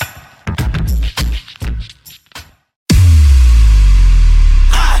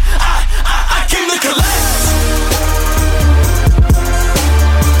 I came to collect.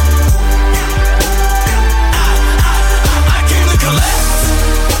 I came to collect.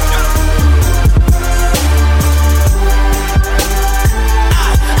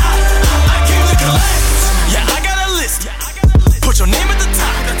 I came to collect. Yeah, I got a list. Put your name at the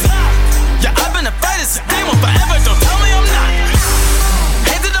top. Yeah, I've been a fighter since day one forever. Don't tell me I'm not.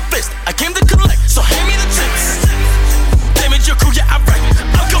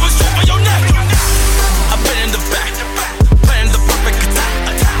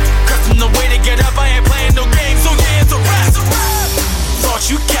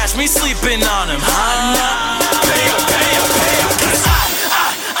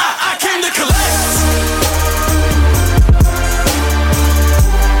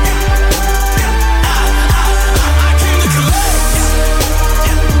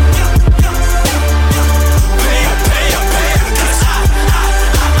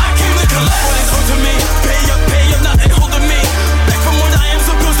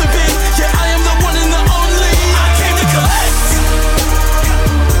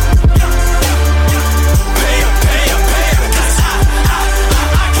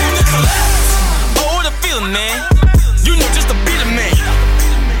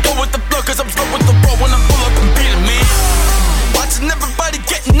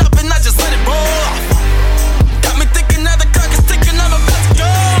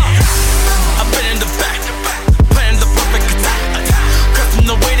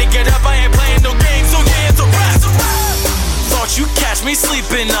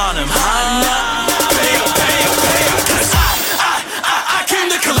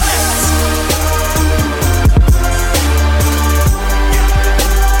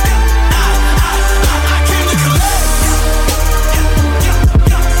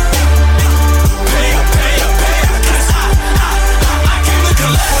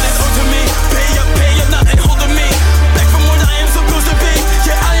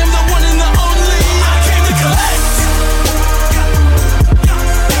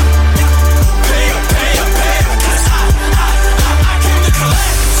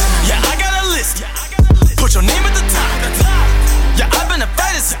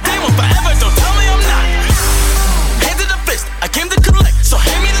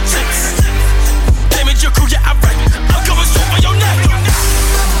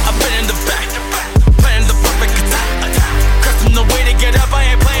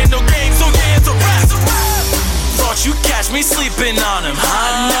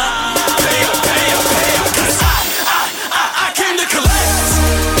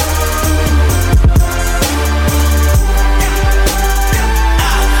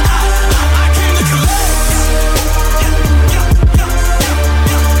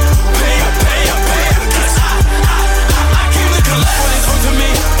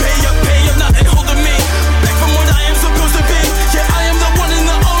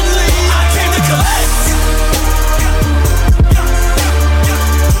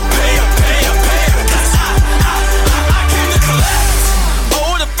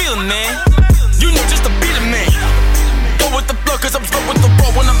 feeling, man. You know just to beat a man. Go with the flow, cause I'm slow with the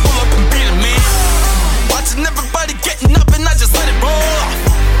roll when I pull up and beat a man. Watching everybody getting up and I just let it roll off.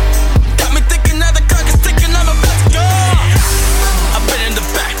 Got me thinking now the clock is ticking, I'm about to go. I've been in the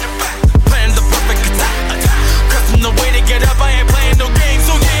back, playing the perfect attack. Custom the way to get up, I ain't playing no games,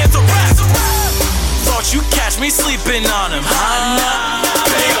 so yeah, it's a rap. Thought you catch me sleeping on him, huh?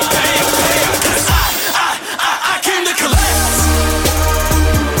 Pay up, pay up, pay up, cause I came to collect.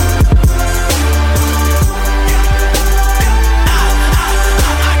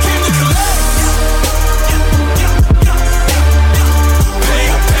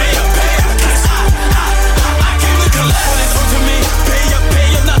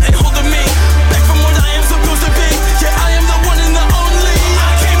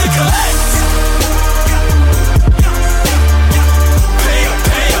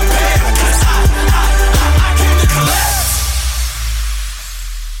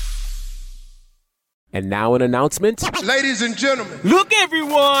 And now an announcement. Ladies and gentlemen. Look,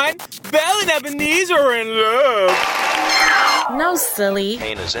 everyone. Belle and Ebenezer are in love. No, silly.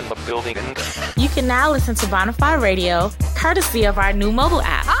 Kane is in the building. You can now listen to Bonafide Radio, courtesy of our new mobile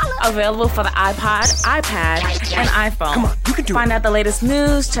app. Available for the iPod, iPad, and iPhone. Come on, you can do Find it. out the latest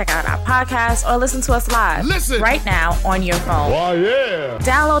news, check out our podcast, or listen to us live. Listen. Right now on your phone. Oh, yeah.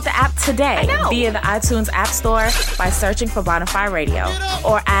 Download the app today via the iTunes App Store by searching for Bonafide Radio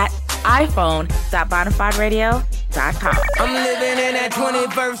or at iPhone.bonafideradio.com. I'm living in that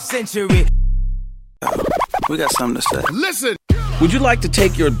 21st century. We got something to say. Listen. Would you like to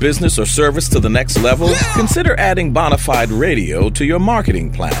take your business or service to the next level? Yeah. Consider adding Bonafide Radio to your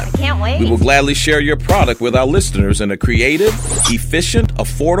marketing plan. Can't wait. We will gladly share your product with our listeners in a creative, efficient,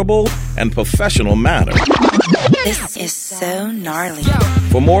 affordable, and professional manner. This is so gnarly.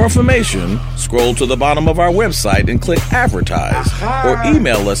 For more information, scroll to the bottom of our website and click Advertise, or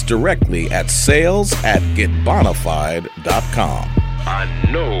email us directly at sales@getbonafide.com. I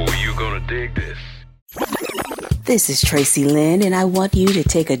know you're gonna dig this. This is Tracy Lynn, and I want you to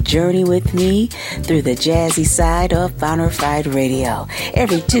take a journey with me through the jazzy side of Bonafide Radio.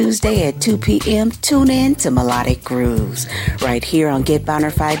 Every Tuesday at 2 p.m., tune in to Melodic Grooves, right here on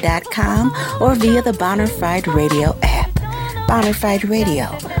GetBonafide.com or via the Bonafide Radio app. Bonafide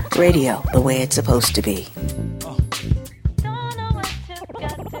Radio, radio the way it's supposed to be.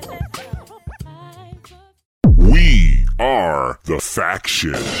 We are the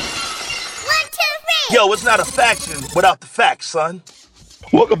faction. Yo, it's not a faction without the facts, son.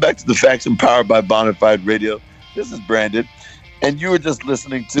 Welcome back to the Faction, powered by Bonafide Radio. This is Brandon, and you were just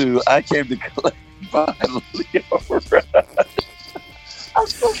listening to I Came to Collect by Leo Rush. I'm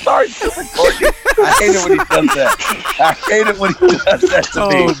so sorry, Courtney. I hate it when he does that. I hate it when he does that to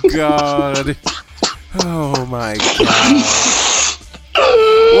me. Oh, God. Oh, my God.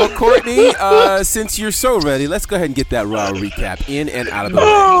 Well, Courtney, since you're so ready, let's go ahead and get that Raw recap in and out of the way.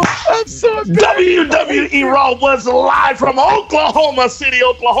 I'm so WWE Raw was live from Oklahoma City,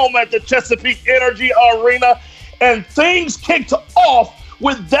 Oklahoma at the Chesapeake Energy Arena, and things kicked off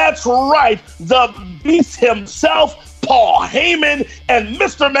with, that's right, the Beast himself, Paul Heyman, and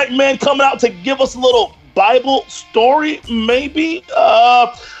Mr. McMahon coming out to give us a little Bible story, maybe?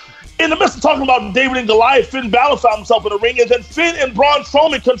 In the midst of talking about David and Goliath, Finn Balor found himself in the ring, and then Finn and Braun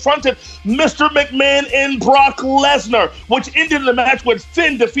Strowman confronted Mr. McMahon and Brock Lesnar, which ended in the match when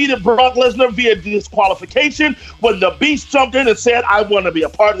Finn defeated Brock Lesnar via disqualification when the Beast jumped in and said, I want to be a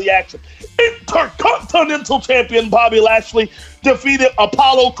part of the action. Intercontinental Champion Bobby Lashley defeated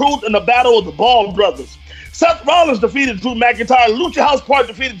Apollo Crews in the Battle of the Ball Brothers. Seth Rollins defeated Drew McIntyre. Lucha House Party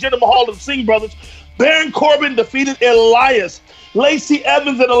defeated Jinder Mahal and the Singh Brothers. Baron Corbin defeated Elias. Lacey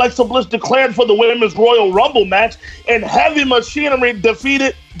Evans and Alexa Bliss declared for the Women's Royal Rumble match, and Heavy Machinery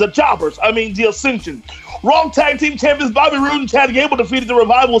defeated the Ascension. Raw Tag Team Champions Bobby Roode and Chad Gable defeated the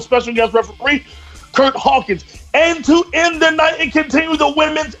Revival with special guest referee Kurt Hawkins. And to end the night and continue the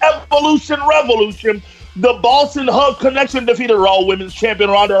Women's Evolution Revolution, the Boston Hug Connection defeated Raw Women's Champion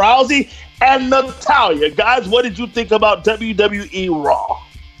Ronda Rousey and Natalya. Guys, what did you think about WWE Raw?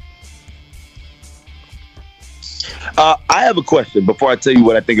 I have a question before I tell you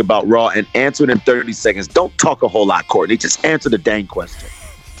what I think about Raw, and answer it in 30 seconds. Don't talk a whole lot, Courtney. Just answer the dang question.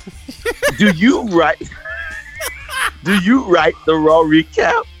 Do you write the Raw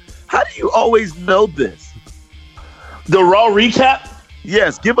recap? How do you always know this? The Raw recap?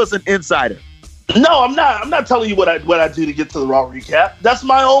 Yes, give us an insider. No, I'm not. I'm not telling you what I do to get to the Raw recap. That's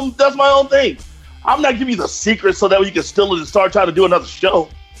my own thing. I'm not giving you the secret so that you can steal it and start trying to do another show.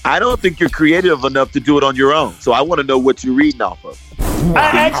 I don't think you're creative enough to do it on your own. So I want to know what you're reading off of.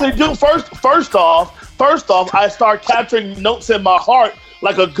 I actually do. First off, I start capturing notes in my heart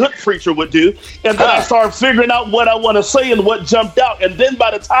like a good preacher would do. And then I start figuring out what I want to say and what jumped out. And then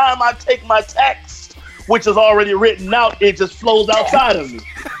by the time I take my text, which is already written out, it just flows outside of me.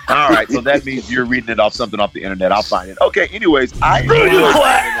 All right, so that means you're reading it off something off the internet. I'll find it. Okay, anyways, I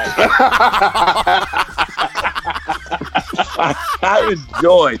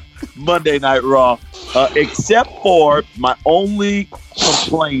enjoyed Monday Night Raw, except for my only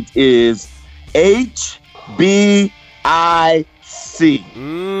complaint is HBIC.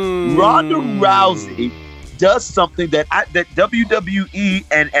 Ronda Rousey does something that WWE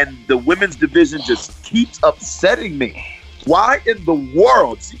and the women's division just keeps upsetting me. Why in the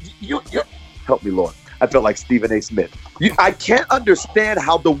world? You help me, Lord. I felt like Stephen A. Smith. I can't understand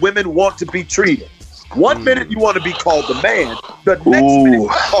how the women want to be treated. One minute you want to be called the man, the next minute you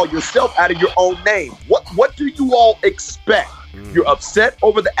call yourself out of your own name. What do you all expect? You're upset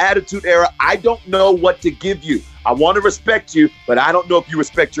over the Attitude Era. I don't know what to give you. I want to respect you, but I don't know if you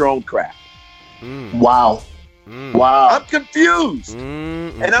respect your own craft. Wow. Wow. I'm confused.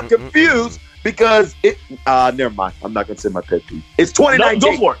 And I'm confused because never mind. I'm not going to say my pet peeve. It's 2019.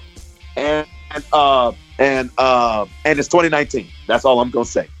 No, go for it. And it's 2019. That's all I'm going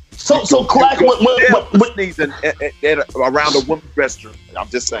to say. So Clack, around a women's restroom. I'm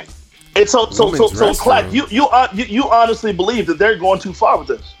just saying. And so Clack, you honestly believe that they're going too far with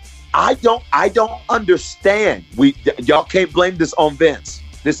this? I don't understand. Y'all can't blame this on Vince.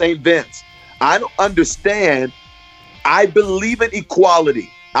 This ain't Vince. I don't understand. I believe in equality.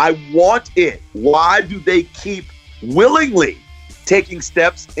 I want it. Why do they keep willingly taking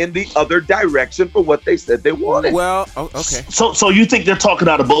steps in the other direction for what they said they wanted? Well, okay. So you think they're talking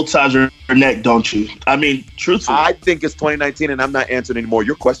out of both sides of their neck, don't you? I mean, truthfully. I think it's 2019, and I'm not answering any more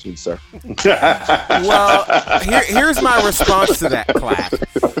your questions, sir. Well, here's my response to that, Clack.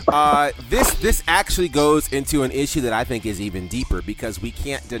 This actually goes into an issue that I think is even deeper, because we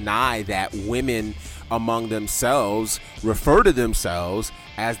can't deny that women among themselves refer to themselves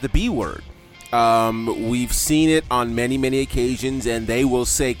as the B word. We've seen it on many, many occasions, and they will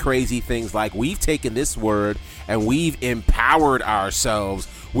say crazy things like, we've taken this word and we've empowered ourselves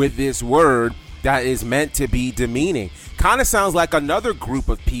with this word that is meant to be demeaning. Kind of sounds like another group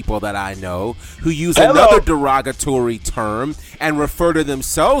of people that I know who use another derogatory term and refer to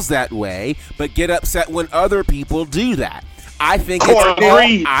themselves that way, but get upset when other people do that. I think it's all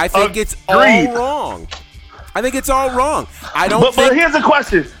wrong. I think it's all wrong. But here's the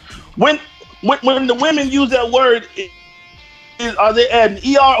question. When the women use that word, are they adding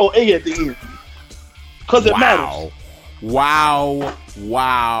ER or A at the end? Because it matters. Wow.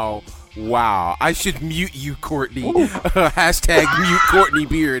 I should mute you, Courtney. Hashtag mute Courtney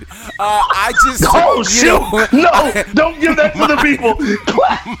Beard. I just... Oh, shit. No, don't give that to the people.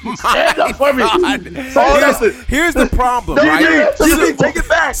 Stand up for me. Here's the problem, right? Take it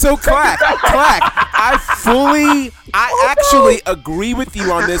back. So, Clack, I actually agree with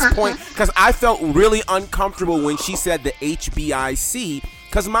you on this point, because I felt really uncomfortable when she said the HBIC,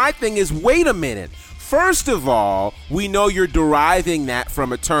 because my thing is, wait a minute. First of all, we know you're deriving that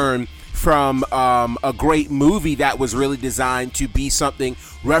from a term from a great movie that was really designed to be something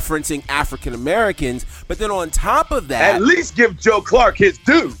referencing African Americans. But then on top of that, at least give Joe Clark his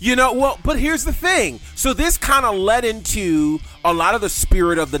due. But here's the thing. So this kind of led into a lot of the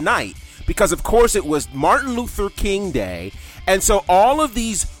spirit of the night, because of course it was Martin Luther King Day. And so all of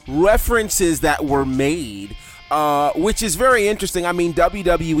these references that were made, which is very interesting. I mean,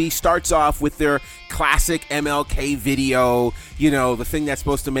 WWE starts off with their classic MLK video, the thing that's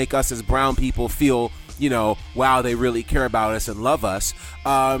supposed to make us as brown people feel, wow, they really care about us and love us.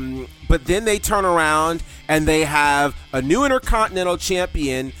 But then they turn around and they have a new Intercontinental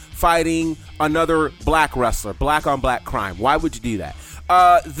Champion fighting another black wrestler, black on black crime. Why would you do that?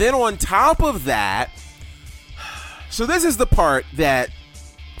 Then on top of that, so this is the part that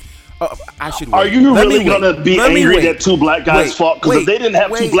I should wait. Are you really going to be angry that two black guys fought? Because if they didn't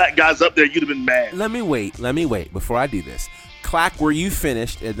have two black guys up there, you'd have been mad. Let me wait before I do this. Clack, were you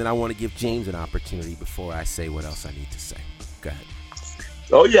finished? And then I want to give James an opportunity before I say what else I need to say. Go ahead.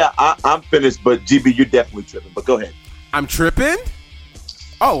 Oh, yeah, I'm finished, but GB, you're definitely tripping. But go ahead. I'm tripping?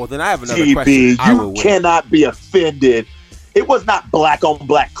 Oh, well, then I have another question. GB, you cannot be offended. It was not black on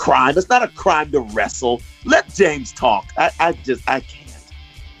black crime. It's not a crime to wrestle. Let James talk. I can't.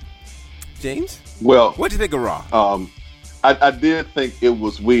 James? Well, what do you think of Raw? I did think it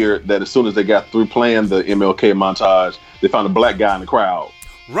was weird that as soon as they got through playing the MLK montage, they found a black guy in the crowd.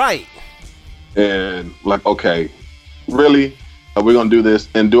 Right. And like, okay, really? Are we going to do this?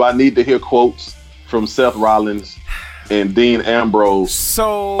 And do I need to hear quotes from Seth Rollins and Dean Ambrose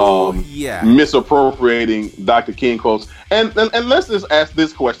misappropriating Dr. King quotes. And let's just ask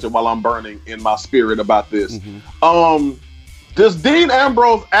this question while I'm burning in my spirit about this. Does Dean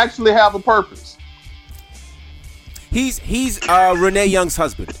Ambrose actually have a purpose? He's Renee Young's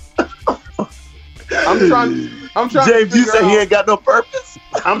husband. I'm trying James, you say he ain't got no purpose?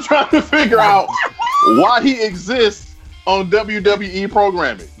 I'm trying to figure out why he exists on WWE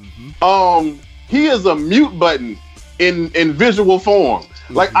programming. He is a mute button in visual form.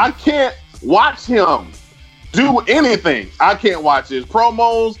 Like, I can't watch him do anything. I can't watch his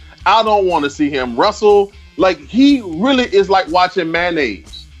promos. I don't want to see him wrestle. Like, he really is like watching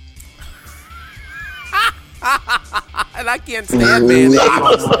mayonnaise. And I can't stand mayonnaise.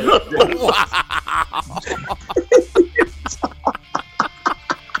 Wow.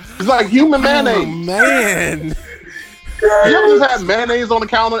 It's like human mayonnaise. Oh, man. You ever just had mayonnaise on the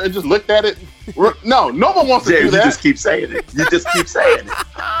counter and just looked at it? No one wants to do that. You just keep saying it.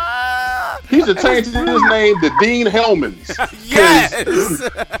 He should change his name to Dean Hellmans. Yes.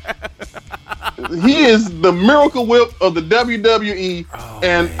 He is the Miracle Whip of the WWE,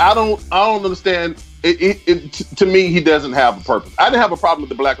 and man. I don't understand. To me, he doesn't have a purpose. I didn't have a problem with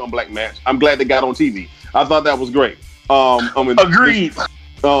the black on black match. I'm glad they got on TV. I thought that was great. Agreed.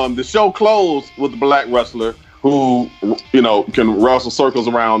 The show closed with the black wrestler who, can wrestle circles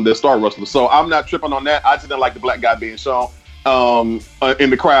around their star wrestler. So I'm not tripping on that. I just didn't like the black guy being shown in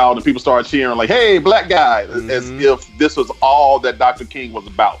the crowd, and people started cheering like, "Hey, black guy!" As if this was all that Dr. King was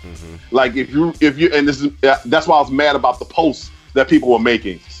about. Like if you, and this is that's why I was mad about the posts that people were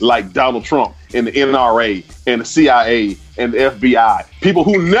making, like Donald Trump and the NRA and the CIA and the FBI, people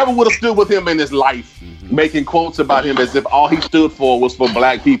who never would have stood with him in his life, making quotes about him as if all he stood for was for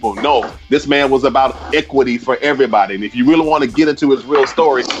black people. No, this man was about equity for everybody. And if you really want to get into his real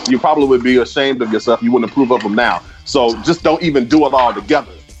story, you probably would be ashamed of yourself. You wouldn't approve of him now. So just don't even do it all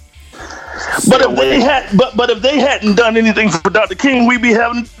together. But if they hadn't done anything for Dr. King, we'd be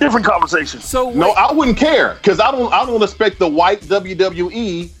having a different conversation. No, I wouldn't care, because I don't expect the white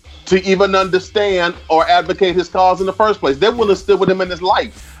WWE to even understand or advocate his cause in the first place. They wouldn't have stood with him in his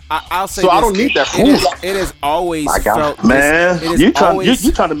life. I'll say so. This, I don't need that. It has always felt, man. You're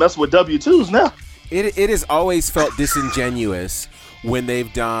trying to mess with W2s now. It has always felt disingenuous when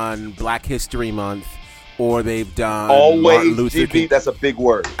they've done Black History Month. Or they've done always GB. That's a big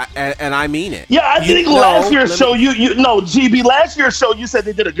word, and I mean it. Yeah, I think last year's show, GB. Last year's show, you said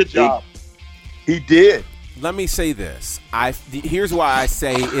they did a good job. He did. Let me say this. Here's why I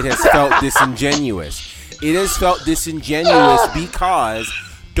say it has felt disingenuous. It has felt disingenuous because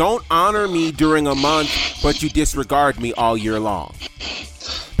don't honor me during a month, but you disregard me all year long.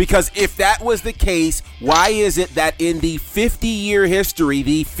 Because if that was the case, why is it that in the 50-year history,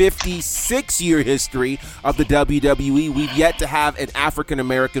 the 56-year history of the WWE, we've yet to have an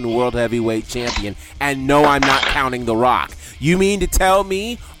African-American World Heavyweight Champion? And no, I'm not counting The Rock. You mean to tell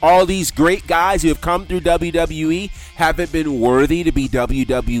me all these great guys who have come through WWE haven't been worthy to be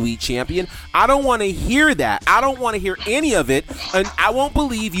WWE champion? I don't want to hear that. I don't want to hear any of it. And I won't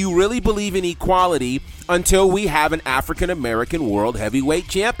believe you really believe in equality until we have an African-American World Heavyweight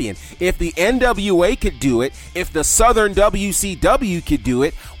Champion. If the NWA could do it, if the Southern WCW could do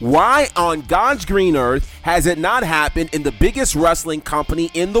it, why on God's green earth has it not happened in the biggest wrestling company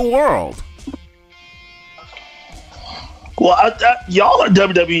in the world? Well, y'all are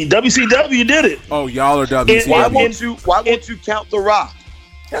WWE. WCW did it. Oh, y'all are WCW. Why won't you count The Rock?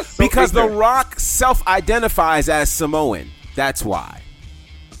 So because The Rock self-identifies as Samoan. That's why.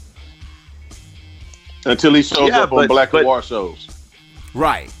 Until he shows up on Black Noir shows.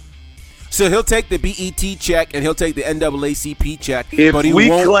 Right. So he'll take the BET check and he'll take the NAACP check. If but we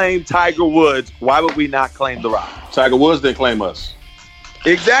claim Tiger Woods, why would we not claim The Rock? Tiger Woods didn't claim us.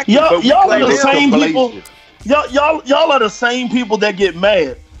 Exactly. Y'all are the same people. Y'all are the same people that get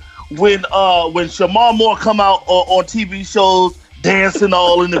mad when Shamar Moore come out on TV shows dancing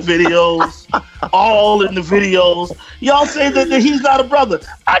all in the videos, Y'all say that he's not a brother.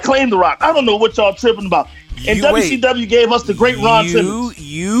 I claim The Rock. I don't know what y'all tripping about. And WCW gave us the great Ron Simmons.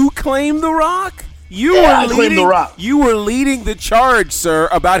 You claim The Rock? I claim The Rock. You were leading the charge, sir,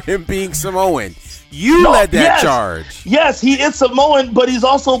 about him being Samoan. You led that charge. Yes, he is Samoan, but he's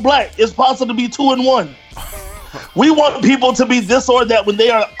also black. It's possible to be 2 in 1. We want people to be this or that when they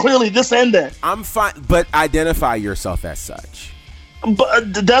are clearly this and that. I'm fine, but identify yourself as such.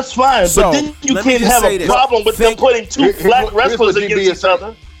 But that's fine. So, but then you can't have a problem with them putting two black wrestlers against each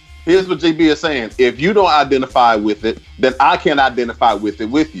other. Here's what JB is saying. If you don't identify with it, then I can't identify with it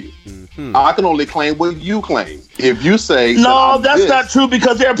with you. I can only claim what you claim. If you say that's not true,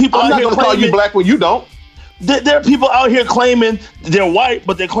 because there are people I'm not going to call you black when you don't. There are people out here claiming they're white,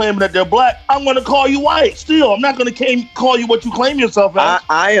 but they're claiming that they're black. I'm going to call you white still. I'm not going to call you what you claim yourself as.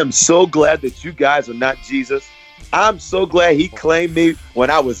 I am so glad that you guys are not Jesus. I'm so glad he claimed me when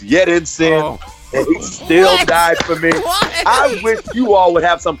I was yet in sin, and he still died for me. I wish you all would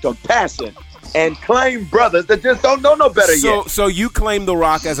have some compassion and claim brothers that just don't know no better yet. So you claim The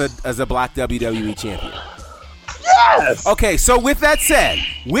Rock as a black WWE champion? Yes. Okay, so with that said,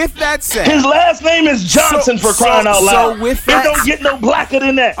 his last name is Johnson for crying out loud. So with that, it don't get no blacker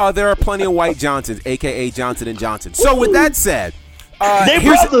than that. There are plenty of white Johnsons, aka Johnson & Johnson. So with that said, they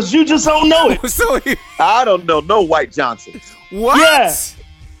brothers, you just don't know it. I don't know no white Johnsons. What?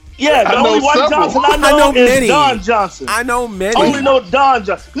 Yeah, the only white Johnson I know is many. Don Johnson. I know many. I only know Don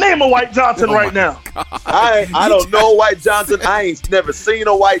Johnson. Name a white Johnson right now. I don't know white Johnson. I ain't never seen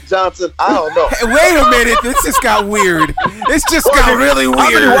a white Johnson. I don't know. Hey, wait a minute. This just got weird. This just got really weird. How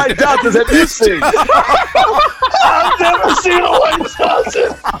many white Johnsons have you seen? I've never seen a white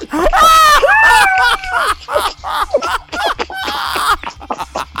Johnson.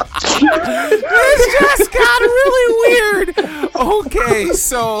 This just got really weird. Okay,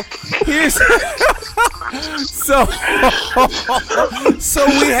 so here's so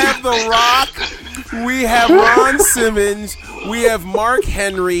we have The Rock, we have Ron Simmons, we have Mark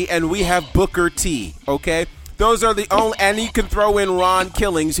Henry, and we have Booker T. Okay, those are the only, and you can throw in Ron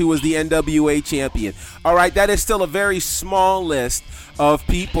Killings, who was the NWA champion. All right, that is still a very small list of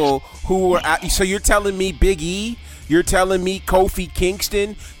people who were. So you're telling me Big E? You're telling me Kofi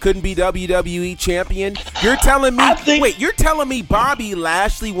Kingston couldn't be WWE champion? You're telling me you're telling me Bobby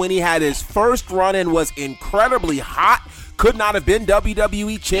Lashley, when he had his first run and was incredibly hot, could not have been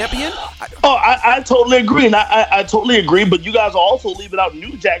WWE champion? I totally agree, and I totally agree. But you guys are also leaving out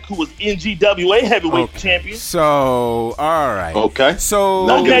New Jack, who was NGWA heavyweight champion. So, all right. Okay.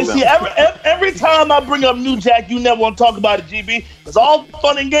 See, every time I bring up New Jack, you never want to talk about it, GB. It's all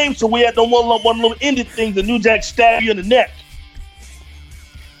fun and games. So we had the one little ended thing. The New Jack stab you in the neck.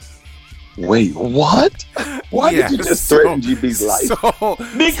 Wait, what? Why did you just threaten GB's life?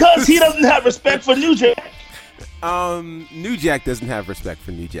 Because he doesn't have respect for New Jack. New Jack doesn't have respect for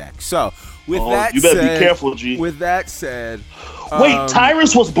New Jack. So, with that you better be careful, G. With that said, wait,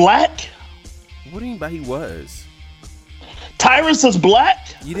 Tyrus was black? What do you mean by he was? Tyrus is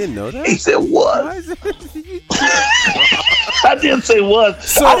black? You didn't know that? He said what? I didn't say was.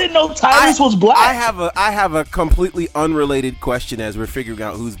 So I didn't know Tyrus was black. I have a completely unrelated question as we're figuring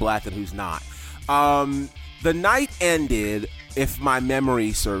out who's black and who's not. The night ended, if my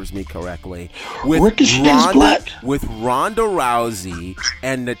memory serves me correctly, with Ronda Rousey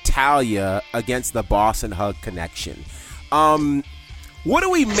and Natalya against the Boss and Hug Connection. What do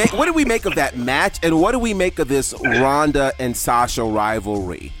we make of that match, and what do we make of this Ronda and Sasha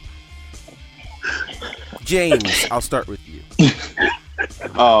rivalry? James, I'll start with you.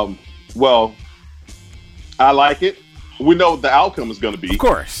 Well, I like it. We know what the outcome is going to be, of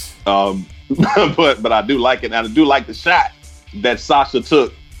course. But I do like it, and I do like the shot that Sasha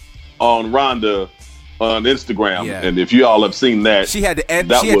took on Ronda on Instagram. Yeah. And if you all have seen that, she had to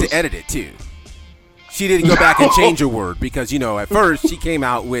edit it too. She didn't go back and change a word because, at first she came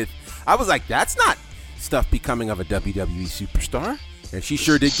out with, I was like, that's not stuff becoming of a WWE superstar. And she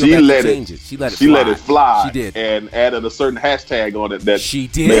sure did go back and change it. She let it fly. She did. And added a certain hashtag on it that she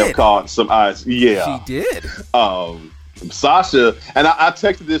did. May have caught some eyes. Yeah. She did. Sasha, and I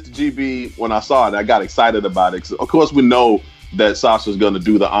texted this to GB when I saw it. I got excited about it. Of course, we know that Sasha's going to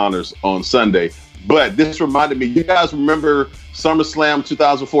do the honors on Sunday. But this reminded me, you guys remember SummerSlam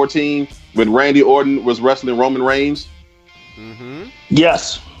 2014 when Randy Orton was wrestling Roman Reigns? Mm-hmm.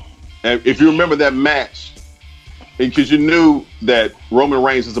 Yes. And if you remember that match, because you knew that Roman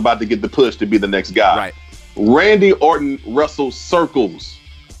Reigns was about to get the push to be the next guy. Right. Randy Orton wrestled circles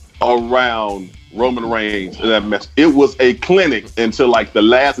around Roman Reigns in that match. It was a clinic until like the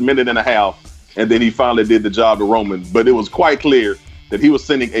last minute and a half, and then he finally did the job to Roman. But it was quite clear that he was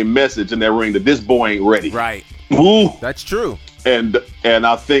sending a message in that ring that this boy ain't ready. Right. Ooh. That's true. And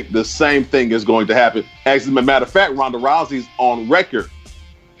I think the same thing is going to happen. As a matter of fact, Ronda Rousey's on record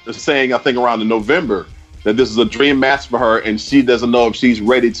saying, I think around in November, that this is a dream match for her, and she doesn't know if she's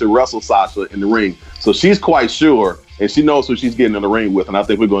ready to wrestle Sasha in the ring. So she's quite sure, and she knows who she's getting in the ring with. And I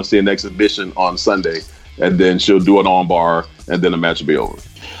think we're going to see an exhibition on Sunday, and then she'll do an armbar, and then the match will be over.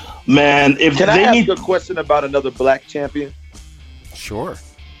 Man, Can I ask a question about another black champion? Sure.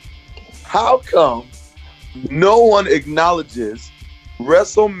 How come no one acknowledges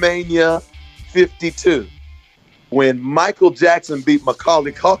WrestleMania 52 when Michael Jackson beat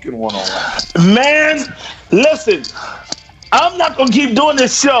Macaulay Culkin one-on-one? Man, listen, I'm not gonna keep doing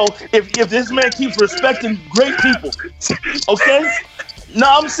this show if this man keeps respecting great people. Okay? No,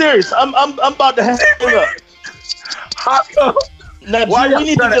 I'm serious. I'm about to hang it up. How come? Now, we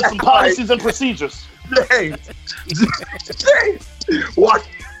need to get some policies and procedures. James, why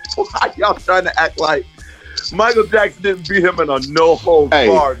y'all trying to act like Michael Jackson didn't beat him in a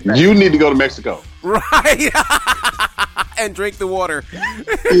no-hold-barred match? You need to go to Mexico. Right. And drink the water.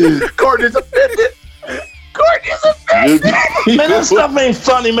 Courtney's offended. Man, that stuff ain't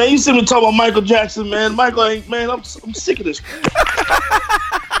funny, man. You see me talk about Michael Jackson, man. Michael ain't, man, I'm sick of this.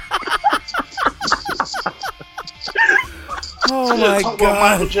 Oh my God!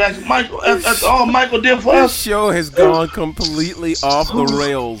 Michael Jackson, that's all Michael did for us. This show has gone completely off the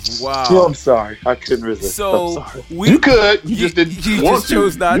rails. Wow! Oh, I'm sorry, I couldn't resist. So you could, you just didn't. You just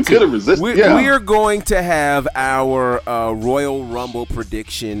chose not to. You could have resisted. We are going to have our Royal Rumble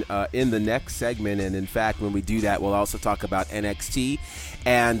prediction in the next segment, and in fact, when we do that, we'll also talk about NXT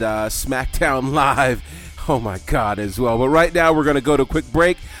and SmackDown Live. Oh my God, as well. But right now, we're going to go to a quick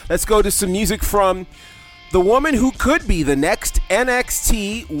break. Let's go to some music from the woman who could be the next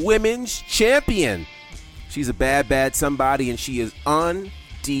NXT Women's Champion. She's a bad somebody, and she is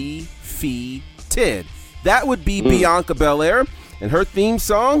undefeated. That would be Bianca Belair, and her theme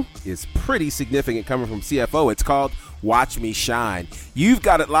song is pretty significant coming from CFO. It's called Watch Me Shine. You've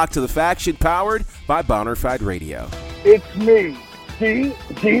got it locked to the Faction, powered by Bonafide Radio. It's me,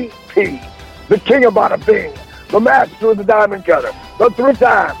 DDP, the king of bada bing, the master of the diamond cutter, the three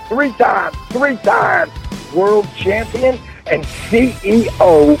time world champion and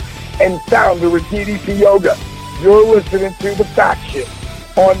CEO and founder of DDP Yoga. You're listening to The Faction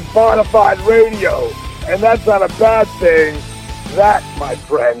on Bonafide Radio, and that's not a bad thing. That, my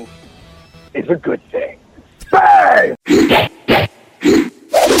friend, is a good thing. Bang!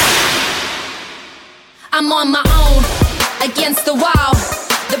 I'm on my own, against the wall.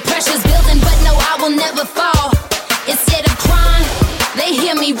 The pressure's building, but no, I will never fall. Instead of crying, they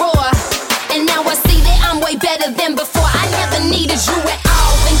hear me roar. And now I see that I'm way better than before. I never needed you at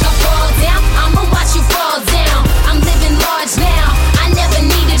all. Think I fall down? I'ma watch you fall down. I'm living large now. I never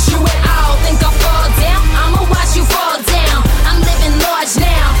needed you at all. Think I fall down? I'ma watch you fall down. I'm living large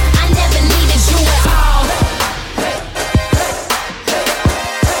now. I never needed you at all.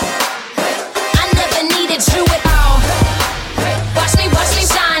 I never needed you at all. Watch me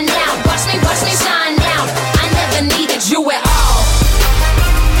shine now. Watch me shine now. I never needed you at all.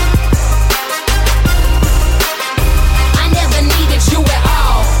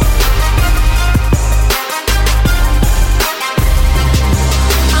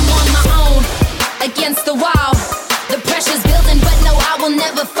 Against the wall, the pressure's building, but no, I will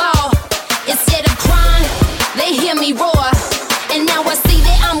never fall. Instead of crying, they hear me roar. And now I see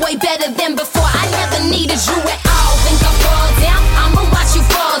that I'm way better than before. I never needed you at all. Think I fall down? I'ma watch you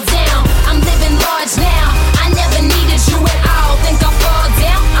fall down. I'm living large now. I never needed you at all. Think I fall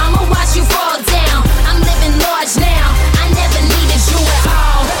down? I'ma watch you fall down. I'm living large now. I never needed you at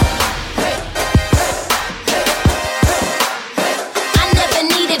all. I never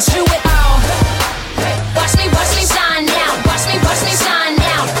needed you at all. Watch me shine now. Watch me shine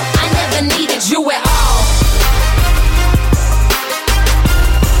now. I never needed you at all.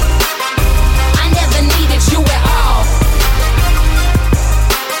 I never needed you at all.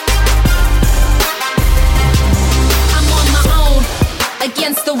 I'm on my own,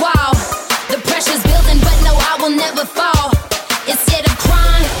 against the wall. The pressure's building, but no, I will never fall. Instead of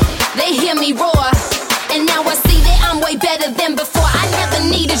crying, they hear me roar. And now I see that I'm way better than before. I never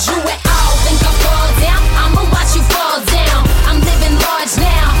needed you at all. Think I fall down? I'ma watch you fall down. I'm living large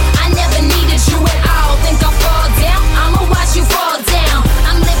now. I never needed you at all. Think I fall down? I'ma watch you fall down.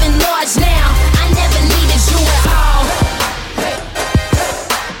 I'm living large now. I never needed you at all.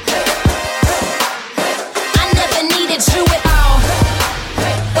 I never needed you at all.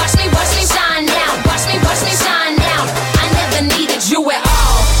 Watch me shine now. Watch me shine now. I never needed you at all.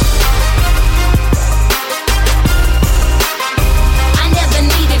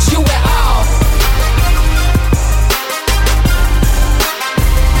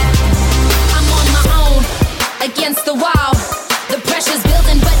 Against the wall, the pressure's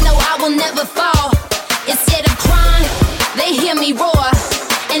building, but no, I will never fall. Instead of crying, they hear me roar.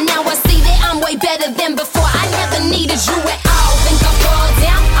 And now I see that I'm way better than before. I never needed you at all. Think I fall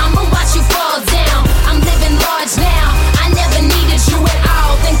down? I'ma watch you fall down. I'm living large now. I never needed you at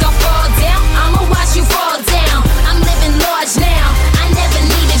all. Think I fall down? I'ma watch you fall down. I'm living large now. I never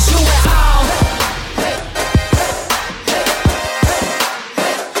needed you at all.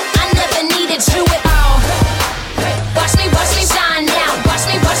 I never needed you at all. Watch me shine now. Watch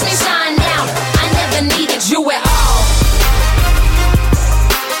me shine now. I never needed you at all.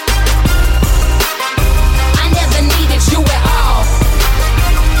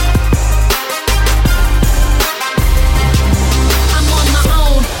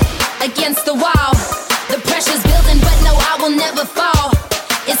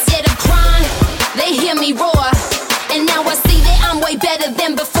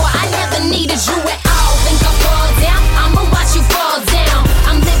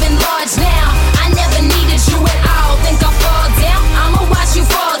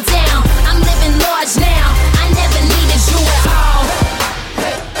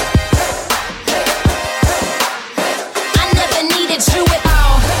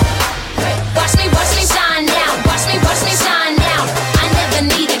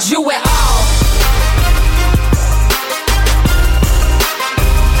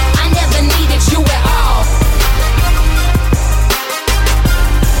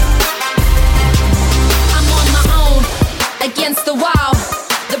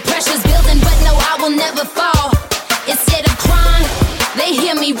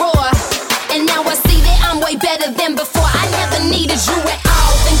 needed you at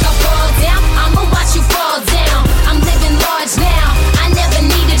all. Think I fall down? I'ma watch you fall down. I'm living large now. I never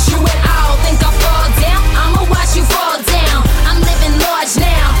needed you at all. Think I fall down? I'ma watch you fall down. I'm living large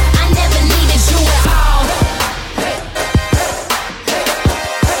now. I never needed you at all.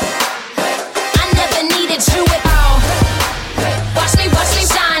 I never needed you at all. Watch me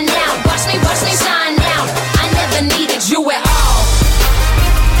shine now. Watch me shine now. I never needed you at all.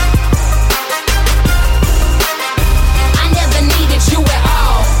 I never needed you at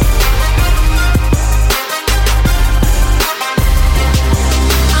all.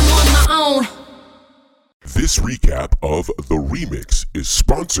 I'm on my own. This recap of The Remix is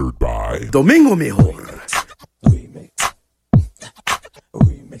sponsored by Domingo Mejor.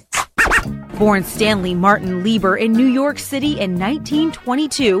 Born Stanley Martin Lieber in New York City in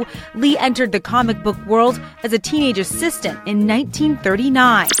 1922, Lee entered the comic book world as a teenage assistant in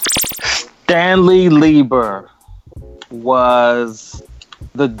 1939. Stanley Lieber was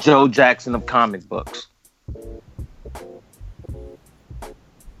the Joe Jackson of comic books.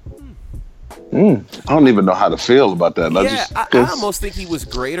 I don't even know how to feel about that. I almost think he was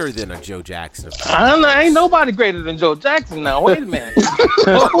greater than a Joe Jackson. I don't know, ain't nobody greater than Joe Jackson now. Wait a minute.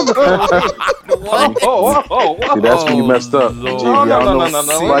 Whoa. See, that's when you messed up. No.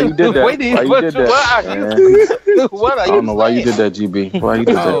 Why you did that? Why you did that? I don't know why you did that, GB. Why you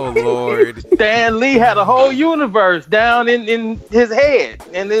did that? Oh, Lord. Stan Lee had a whole universe down in his head,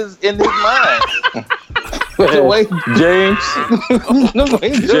 in his mind. Wait, James.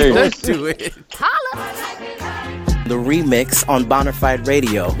 James. Do it. The Remix on Bonafide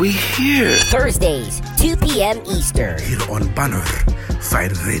Radio. We here. Thursdays, 2 p.m. Eastern. Here on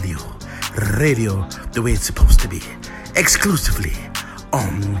Bonafide Radio. Radio the way it's supposed to be. Exclusively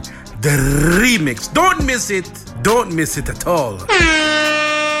on The Remix. Don't miss it. Don't miss it at all.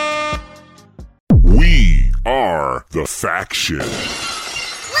 We Are The Faction.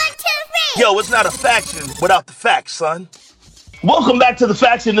 Yo, it's not a faction without the facts, son. Welcome back to The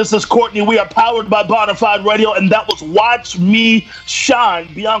Faction. This is Courtney. We are powered by Bonafide Radio, and that was Watch Me Shine,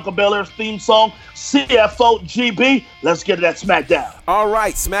 Bianca Belair's theme song, CFO GB. Let's get to that SmackDown. All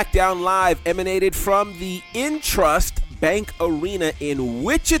right, SmackDown Live emanated from the Intrust Bank Arena in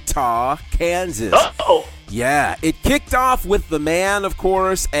Wichita, Kansas. Uh-oh. Yeah, it kicked off with the Man, of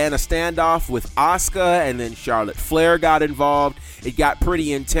course, and a standoff with Asuka, and then Charlotte Flair got involved. It got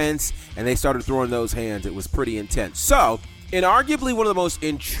pretty intense, and they started throwing those hands. It was pretty intense. So, in arguably one of the most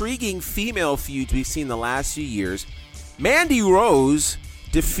intriguing female feuds we've seen the last few years, Mandy Rose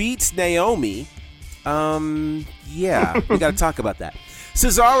defeats Naomi. Yeah, we got to talk about that.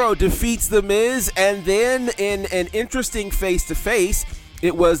 Cesaro defeats The Miz, and then in an interesting face-to-face,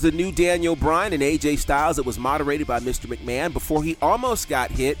 it was the new Daniel Bryan and AJ Styles. It was moderated by Mr. McMahon before he almost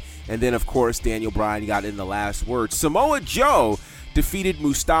got hit. And then, of course, Daniel Bryan got in the last word. Samoa Joe defeated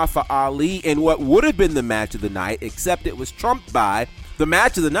Mustafa Ali in what would have been the match of the night, except it was trumped by the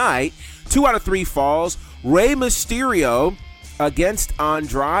match of the night. 2 out of 3 falls. Rey Mysterio against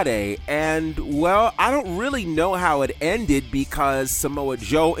Andrade. And, well, I don't really know how it ended because Samoa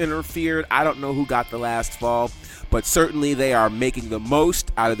Joe interfered. I don't know who got the last fall. But certainly they are making the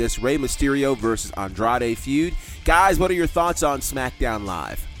most out of this Rey Mysterio versus Andrade feud. Guys, what are your thoughts on SmackDown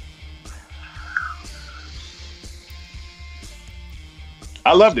Live?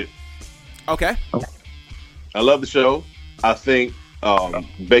 I loved it. Okay. I love the show. I think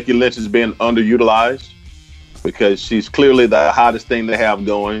Becky Lynch has been underutilized because she's clearly the hottest thing they have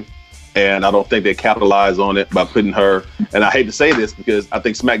going. And I don't think they capitalize on it by putting her. And I hate to say this because I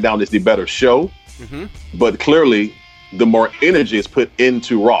think SmackDown is the better show. Mm-hmm. But clearly, the more energy is put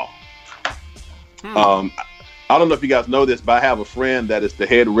into Raw. I don't know if you guys know this, but I have a friend that is the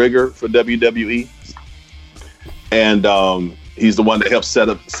head rigger for WWE. And he's the one that helps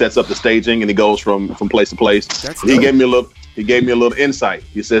sets up the staging, and he goes from place to place. He gave me a little insight.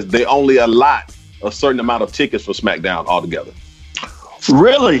 He says they only allot a certain amount of tickets for SmackDown altogether.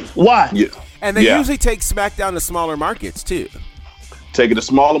 Really? Why? Yeah. And they usually take SmackDown to smaller markets too. Take it to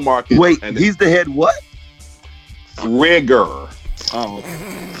smaller markets. Wait, and he's the head what? Rigger. Oh.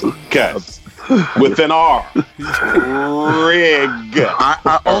 Okay. With an R. Rig.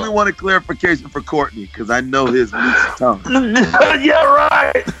 I only want a clarification for Courtney because I know his loose tongue. Yeah,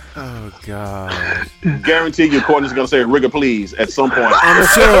 right. Oh, God. Guarantee you Courtney's going to say rigger please at some point.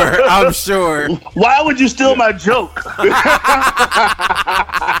 I'm sure. Why would you steal my joke?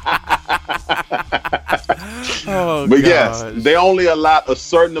 Oh, but yes, they only allot a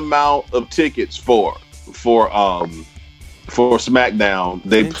certain amount of tickets for SmackDown.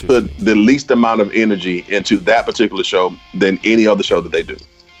 They put the least amount of energy into that particular show than any other show that they do.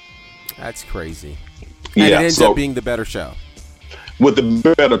 That's crazy. And it ends up being the better show. with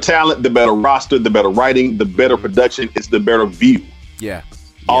the better talent, the better roster, the better writing, the better production, it's the better view. Yeah.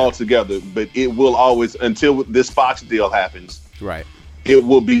 All together. But it will always, until this Fox deal happens, right, it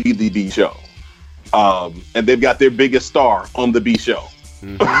will be the B show. And they've got their biggest star on the B show.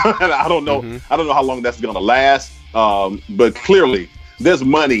 And I don't know how long that's going to last. But clearly there's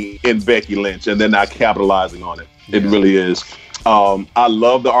money in Becky Lynch and they're not capitalizing on it. It really is. I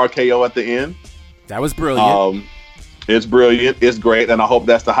love the RKO at the end. That was brilliant. It's brilliant. It's great. And I hope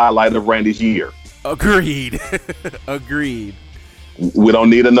that's the highlight of Randy's year. Agreed. Agreed. We don't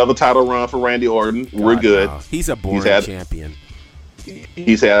need another title run for Randy Orton. We're good. No. He's a boring champion.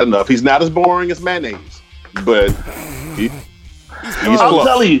 He's had enough. He's not as boring as mayonnaise, but he's I'll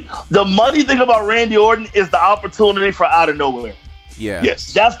tell you, the money thing about Randy Orton is the opportunity for out of nowhere. Yeah.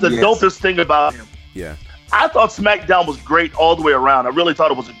 Yes. That's the dopest thing about him. Yeah. I thought SmackDown was great all the way around. I really thought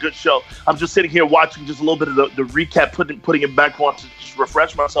it was a good show. I'm just sitting here watching just a little bit of the recap, putting it back on to just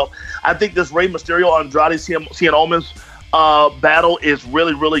refresh myself. I think this Rey Mysterio Andrade Cien Almas battle is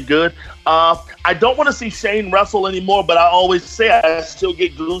really, really good. I don't want to see Shane wrestle anymore, but I always say I still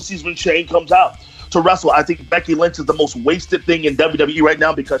get goosies when Shane comes out to wrestle. I think Becky Lynch is the most wasted thing in WWE right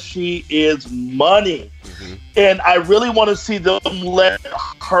now because she is money. And I really want to see them let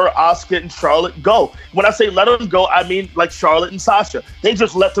her, Asuka, and Charlotte go. When I say let them go, I mean like Charlotte and Sasha. They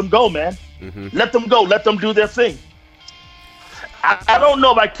just let them go, man. Let them go. Let them do their thing. I don't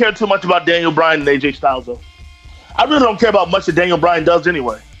know if I care too much about Daniel Bryan and AJ Styles, though. I really don't care about much that Daniel Bryan does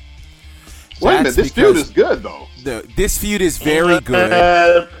anyway. Wait a minute, this feud is good, though. This feud is very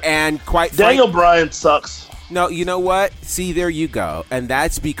good. And quite Daniel Bryan sucks. No, you know what? See, there you go. And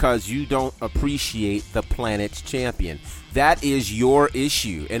that's because you don't appreciate the planet's champion. That is your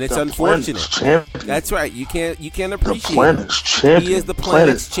issue, and it's unfortunate. That's right. You can't appreciate him. He is the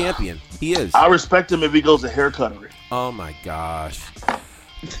planet's champion. He is. I respect him if he goes to haircuttery. Oh my gosh.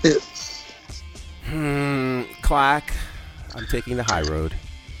 Clack. I'm taking the high road.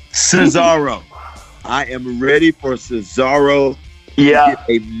 Cesaro. I am ready for Cesaro to get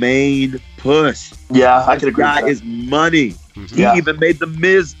a main push. Yeah, I can agree. Guy is money. He even made the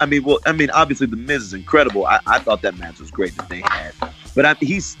Miz. Obviously the Miz is incredible. I thought that match was great that they had. But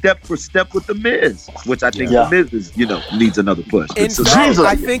he's step for step with the Miz, which I think the Miz is, needs another push. And Cesaro,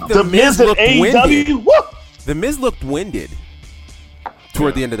 I think the Miz looked winded. The Miz looked winded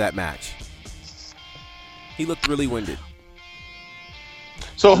toward the end of that match. He looked really winded.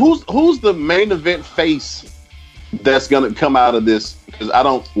 So who's the main event face that's going to come out of this? Because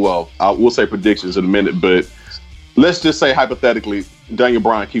we'll say predictions in a minute, but let's just say hypothetically, Daniel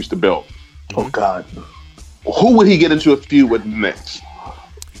Bryan keeps the belt. Oh God, who would he get into a feud with next?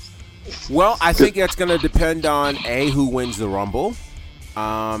 Well, I think that's going to depend on who wins the Rumble,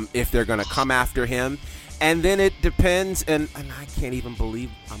 if they're going to come after him, and then it depends. And I can't even believe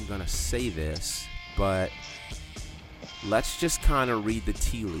I'm going to say this, but let's just kind of read the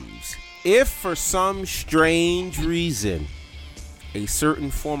tea leaves. If for some strange reason a certain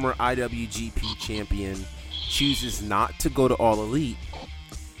former IWGP champion chooses not to go to All Elite,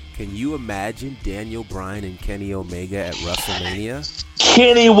 can you imagine Daniel Bryan and Kenny Omega at WrestleMania?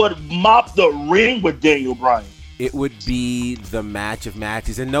 Kenny would mop the ring with Daniel Bryan. It would be the match of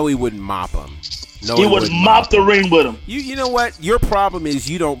matches, and no, he wouldn't mop him. No, he would mop the ring with him. You know what? Your problem is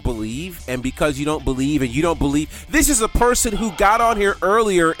you don't believe, and because you don't believe and you don't believe, this is a person who got on here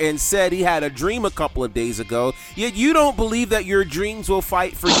earlier and said he had a dream a couple of days ago, yet you don't believe that your dreams will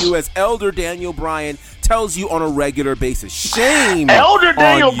fight for you, as Elder Daniel Bryan tells you on a regular basis. Shame Elder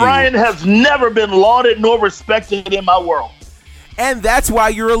Daniel on you. Bryan has never been lauded nor respected in my world. And that's why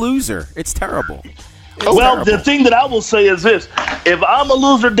you're a loser. It's terrible. Well, the thing that I will say is this. If I'm a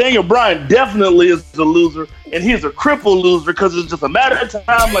loser, Daniel Bryan definitely is a loser, and he's a crippled loser because it's just a matter of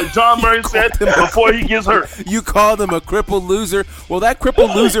time, like John Murray said, before he gets hurt. You called him a crippled loser? Well, that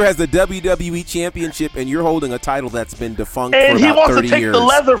crippled loser has the WWE Championship, and you're holding a title that's been defunct for about 30 years. And he wants to take the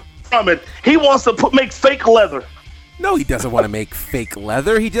leather from it. He wants to make fake leather. No, he doesn't want to make fake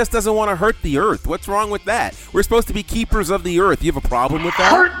leather. He just doesn't want to hurt the earth. What's wrong with that? We're supposed to be keepers of the earth. You have a problem with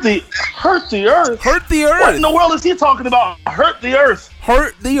that? Hurt the earth? Hurt the earth? What in the world is he talking about? Hurt the earth?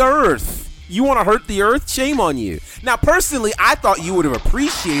 Hurt the earth. You want to hurt the earth? Shame on you. Now, personally, I thought you would have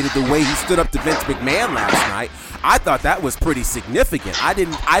appreciated the way he stood up to Vince McMahon last night. I thought that was pretty significant. I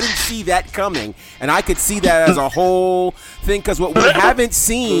didn't see that coming, and I could see that as a whole thing, because what we haven't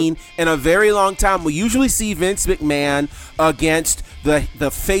seen in a very long time, we usually see Vince McMahon against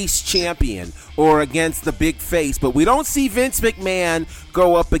the face champion or against the big face, but we don't see Vince McMahon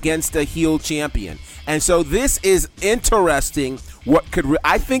go up against a heel champion. And so this is interesting.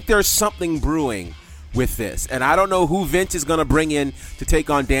 I think there's something brewing with this. And I don't know who Vince is going to bring in to take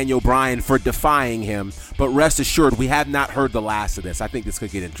on Daniel Bryan for defying him, but rest assured, we have not heard the last of this. I think this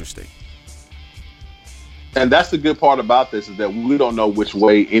could get interesting. And that's the good part about this, is that we don't know which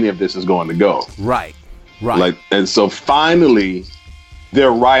way any of this is going to go. Right. And so finally,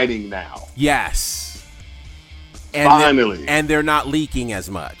 they're writing now. Yes. And finally. And they're not leaking as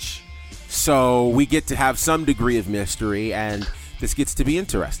much. So we get to have some degree of mystery, and this gets to be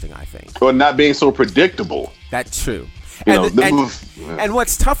interesting, I think. Or not being so predictable. That's true. And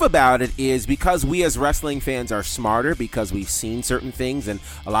what's tough about it is because we as wrestling fans are smarter, because we've seen certain things, and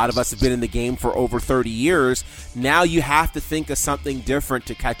a lot of us have been in the game for over 30 years, now you have to think of something different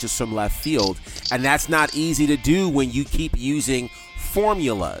to catch us from left field. And that's not easy to do when you keep using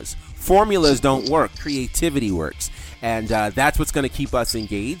formulas. Formulas don't work. Creativity works. And that's what's going to keep us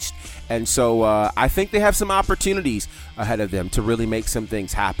engaged. And so I think they have some opportunities ahead of them to really make some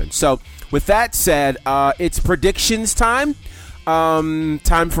things happen. So with that said, it's predictions time.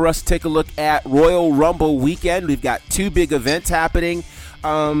 Time for us to take a look at Royal Rumble weekend. We've got two big events happening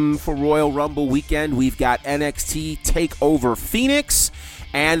for Royal Rumble weekend. We've got NXT TakeOver Phoenix.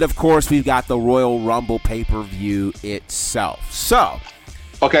 And, of course, we've got the Royal Rumble pay-per-view itself. So.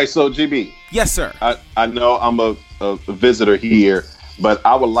 Okay, so, GB. Yes, sir. I know I'm a visitor here, but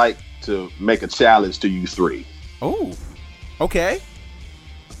I would like to make a challenge to you three. Oh, okay.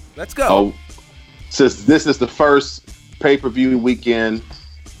 Let's go. Oh, since this is the first pay-per-view weekend,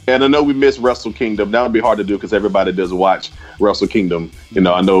 and I know we missed Wrestle Kingdom. That would be hard to do because everybody does watch Wrestle Kingdom. You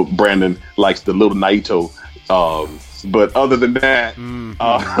know, I know Brandon likes the little Naito. But other than that,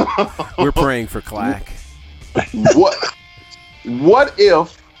 we're praying for Clack. What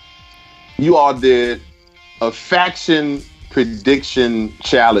if you all did a faction prediction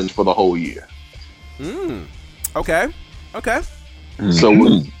challenge for the whole year? Okay. So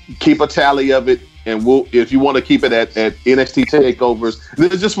we'll keep a tally of it, and if you want to keep it at NXT takeovers,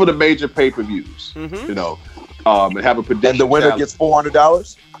 this is just for the major pay-per-views, you know, and have a prediction. And the winner gets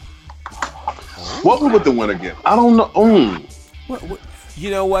 $400. What would the winner get? I don't know. What,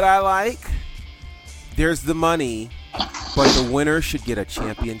 you know what I like? There's the money, but the winner should get a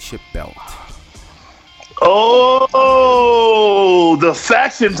championship belt. Oh, the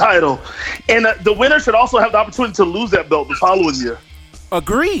faction title. And the winner should also have the opportunity to lose that belt the following year.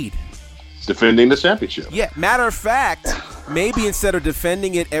 Agreed. Defending the championship. Yeah, matter of fact, maybe instead of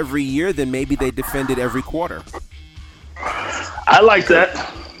defending it every year, then maybe they defend it every quarter. I like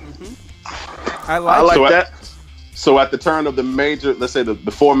that. I like that. So at the turn of the major, let's say the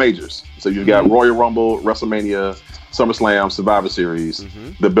four majors. So you got Royal Rumble, WrestleMania, SummerSlam, Survivor Series.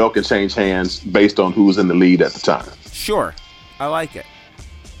 The belt can change hands based on who's in the lead at the time. Sure. I like it.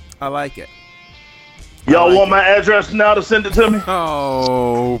 Y'all want my address now to send it to me?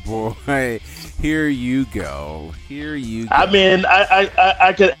 Oh, boy. Here you go. I mean,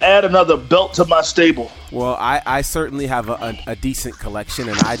 I could add another belt to my stable. Well, I certainly have a decent collection,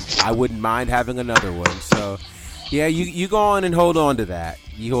 and I wouldn't mind having another one. So, yeah, you go on and hold on to that.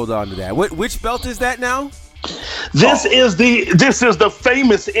 You hold on to that. Which belt is that now? This is the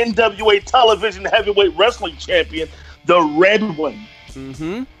famous NWA television heavyweight wrestling champion, the red one.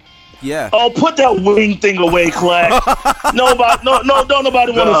 Yeah. Oh, put that wing thing away, Clack. Don't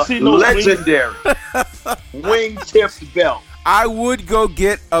nobody want to see no legendary wing-tipped belt. I would go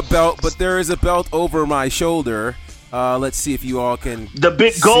get a belt, but there is a belt over my shoulder. Let's see if you all can. The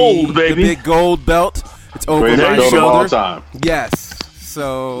big gold, baby. The big gold belt. It's over greatest my belt shoulder. of all time. Yes.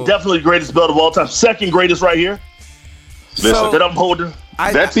 So definitely the greatest belt of all time. Second greatest right here. So, that I'm holding.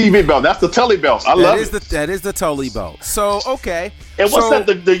 That TV belt, that's the Tully belt. I love it. That is the Tully belt. So, okay. And what's that,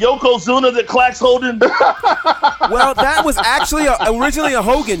 the Yokozuna that Clack's holding? Well, that was actually originally a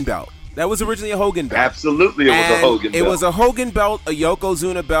Hogan belt. Absolutely, it was a Hogan belt. It was a Hogan belt, a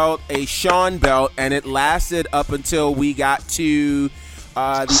Yokozuna belt, a Shawn belt, and it lasted up until we got to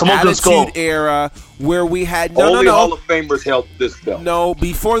the Attitude Era, where we had only Hall of Famers held this belt. No,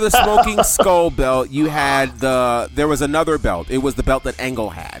 before the Smoking Skull belt, you had there was another belt. It was the belt that Angle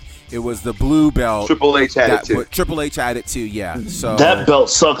had. It was the blue belt. Triple H had it too. Triple H had it too. Yeah. So that belt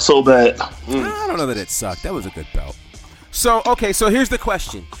sucked so bad. I don't know that it sucked. That was a good belt. So okay. So here's the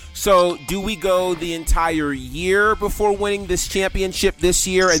question. So do we go the entire year before winning this championship this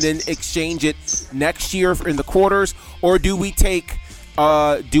year, and then exchange it next year in the quarters, or do we take?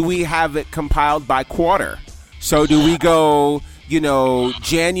 Do we have it compiled by quarter? So do we go,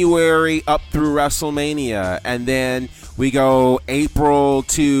 January up through WrestleMania, and then we go April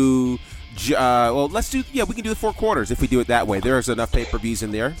to, we can do the 4 quarters if we do it that way. There's enough pay-per-views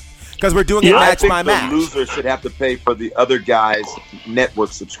in there. Because we're doing it match by match. The loser should have to pay for the other guy's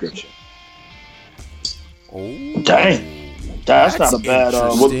network subscription. Oh, dang. That's not a bad.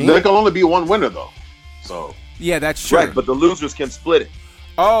 Well, there can only be one winner, though. So Well, there can only be one winner, though. So yeah, that's true. Right, but the losers can split it.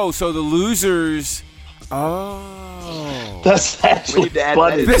 Oh, so the losers. Oh, that's actually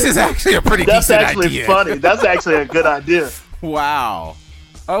funny. This is actually a pretty decent idea. That's actually funny. That's actually a good idea. Wow.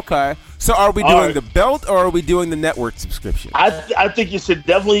 Okay. So are we doing the belt or are we doing the network subscription? I think we should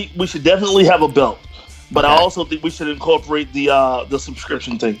definitely have a belt. But I also think we should incorporate the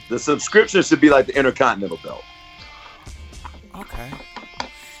subscription thing. The subscription should be like the Intercontinental belt. Okay.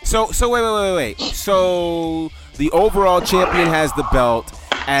 So wait. So the overall champion has the belt,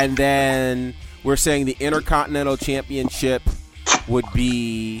 and then we're saying the Intercontinental Championship would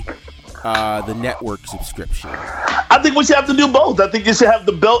be the network subscription. I think we should have to do both. I think you should have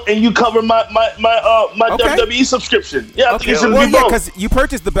the belt, and you cover my WWE subscription. Yeah, I think it should be both. because you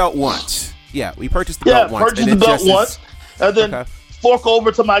purchased the belt once. Yeah, we purchased the belt once. Purchased the belt once, and then fork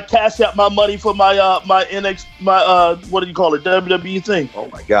over to my Cash App my money for my what do you call it, WWE thing. Oh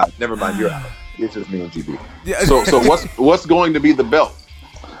my God! Never mind, you're out. It's just me and GB. Yeah. So what's going to be the belt?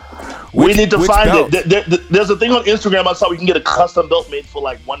 We need to find belt? it. There's a thing on Instagram I saw we can get a custom belt made for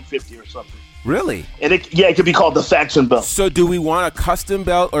like $150 or something. Really? And it could be called the Faction belt. So do we want a custom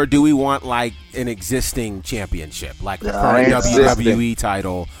belt or do we want like an existing championship, like the current WWE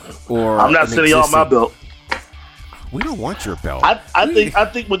title? Or I'm not sending y'all my belt. We don't want your belt. I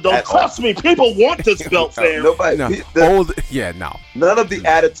think we don't trust me. People want this belt, fam. Nobody. No. No. None of the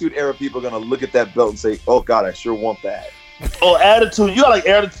Attitude Era people are gonna look at that belt and say, "Oh God, I sure want that." Oh, Attitude! You got like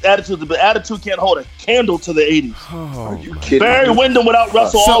Attitude, but Attitude can't hold a candle to the '80s. Oh, are you kidding? Barry Windham without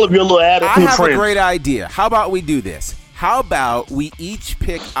Russell, all of your little Attitude I have friends. a great idea. How about we do this? How about we each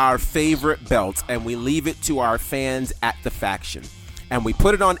pick our favorite belts and we leave it to our fans at the Faction, and we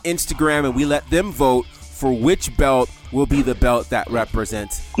put it on Instagram and we let them vote for which belt will be the belt that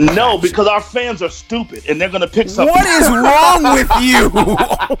represents. No, because our fans are stupid and they're gonna pick something. What is wrong with you?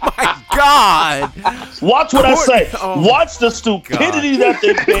 Oh my God! Watch what I say. Watch the stupidity that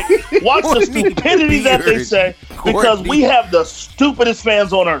they pick. Watch the stupidity that they say. Because we have the stupidest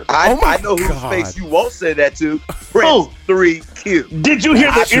fans on earth. I know whose face you won't say that to. Prince 3Q. Did you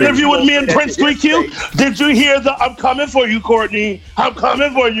hear the interview with me and Prince 3Q? Did you hear the "I'm coming for you, Courtney. I'm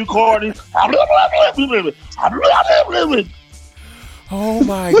coming for you, Courtney." Oh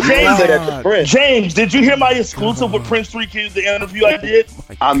my God. James, did you hear my exclusive with Prince 3Q, the interview I did?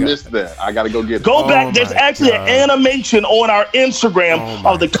 I missed that. I got to go get it. Go back. There's actually an animation on our Instagram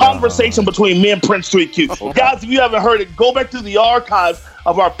of the conversation between me and Prince 3Q. Okay. Guys, if you haven't heard it, go back to the archives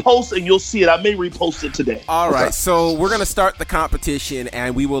of our posts and you'll see it. I may repost it today. All right, so we're going to start the competition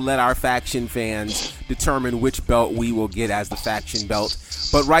and we will let our Faction fans determine which belt we will get as the Faction belt.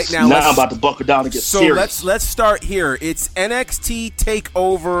 But right now, I'm about to buckle down and get serious. So let's start here. It's NXT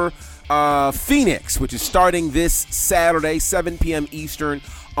TakeOver Phoenix, which is starting this Saturday, 7 p.m. Eastern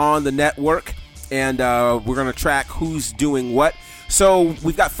on the network. And we're going to track who's doing what. So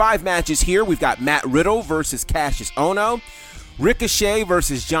we've got 5 matches here. We've got Matt Riddle versus Cassius Ohno. Ricochet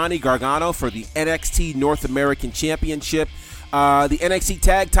versus Johnny Gargano for the NXT North American Championship. The NXT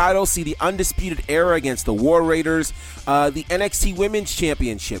Tag Title, see the Undisputed Era against the War Raiders. The NXT Women's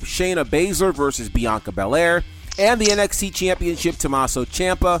Championship, Shayna Baszler versus Bianca Belair. And the NXT Championship, Tommaso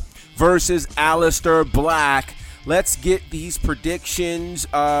Ciampa versus Aleister Black. Let's get these predictions.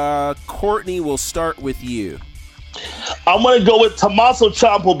 Courtney, we'll start with you. I'm going to go with Tommaso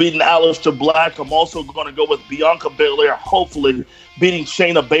Ciampa beating Aleister Black. I'm also going to go with Bianca Belair, hopefully beating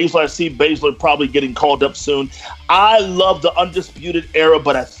Shayna Baszler. I see Baszler probably getting called up soon. I love the Undisputed Era,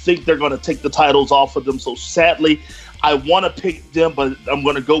 but I think they're going to take the titles off of them. So sadly, I want to pick them, but I'm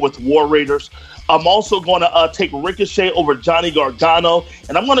going to go with War Raiders. I'm also going to take Ricochet over Johnny Gargano,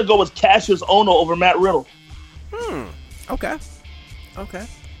 and I'm going to go with Cassius Ohno over Matt Riddle. Okay.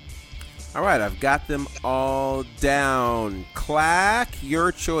 All right, I've got them all down. Clack,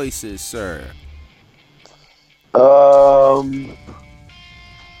 your choices, sir.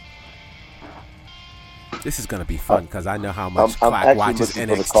 This is going to be fun because I know how much Clack watches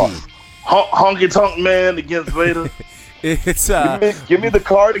NXT. Honky Tonk Man against Vader. It's give me the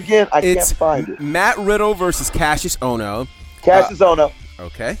card again. I can't find it. Matt Riddle versus Cassius Ohno. Cassius Ohno.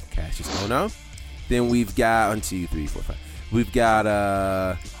 Okay, Cassius Ohno. Then we've got 1, 2, 3, 4, 5. We've got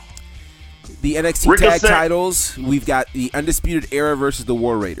the NXT Tag Titles. We've got the Undisputed Era versus the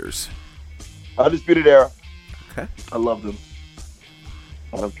War Raiders. Undisputed Era. Okay. I love them.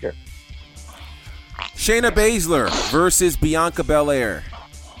 I don't care. Shayna Baszler versus Bianca Belair.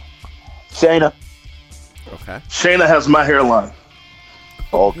 Shayna. Okay. Shayna has my hairline.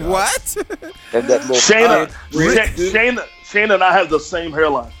 Oh, God. What? And that little Shayna and I have the same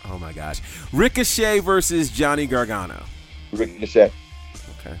hairline. Oh my gosh. Ricochet versus Johnny Gargano. Ricochet.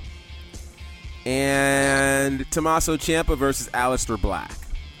 Okay. And Tommaso Ciampa versus Aleister Black.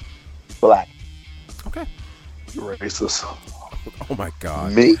 Black. Okay. You're racist. Oh my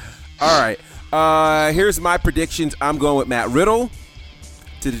God. Me? All right. Here's my predictions. I'm going with Matt Riddle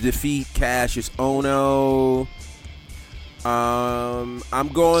to defeat Cassius Ohno. I'm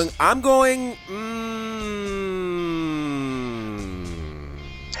going.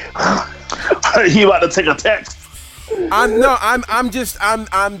 He about to take a text.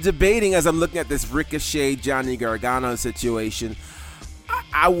 I'm debating as I'm looking at this Ricochet Johnny Gargano situation.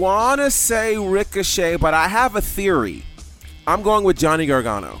 I want to say Ricochet, but I have a theory. I'm going with Johnny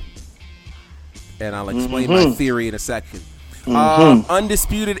Gargano, and I'll explain my theory in a second.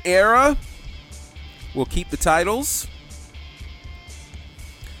 Undisputed Era will keep the titles.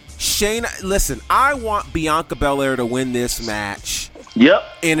 Shayna, listen, I want Bianca Belair to win this match. Yep.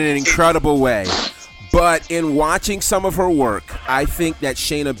 In an incredible way. But in watching some of her work, I think that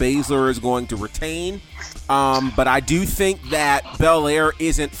Shayna Baszler is going to retain. But I do think that Belair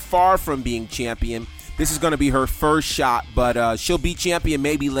isn't far from being champion. This is going to be her first shot, but she'll be champion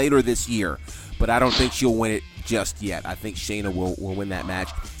maybe later this year. But I don't think she'll win it just yet. I think Shayna will win that match.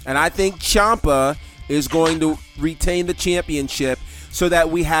 And I think Ciampa is going to retain the championship so that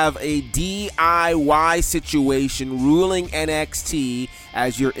we have a DIY situation ruling NXT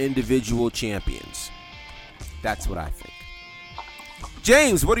as your individual champions. That's what I think.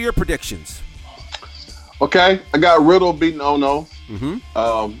 James, what are your predictions? Okay, I got Riddle beating Ono.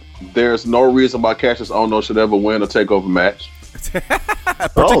 There's no reason why Cassius Ohno should ever win a takeover match.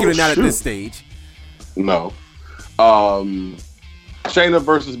 Particularly not at this stage. No. Shayna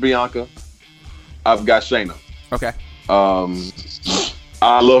versus Bianca. I've got Shayna. Okay.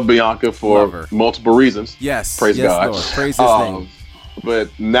 I love Bianca for multiple reasons. Yes. Praise God. Lord. Praise his name. But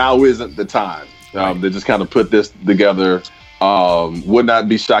now isn't the time. They just kind of put this together. Would not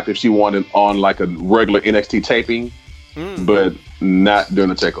be shocked if she wanted on like a regular NXT taping, but not during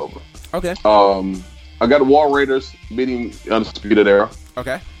the takeover. Okay. I got the War Raiders beating Undisputed Era.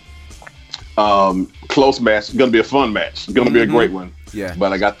 Okay. Close match. Going to be a fun match. Going to be a great one. Yeah.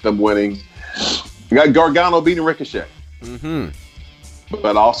 But I got them winning. I got Gargano beating Ricochet.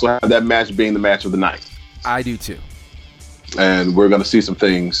 But I also have that match being the match of the night. I do too. And we're going to see some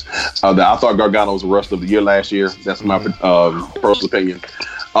things that I thought Gargano was the wrestler of the year last year. That's my personal opinion.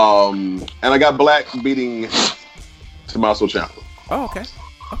 And I got Black beating Tommaso Ciampa. Oh, okay.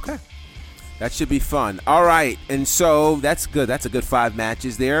 Okay. That should be fun. All right. And so that's good. That's a good 5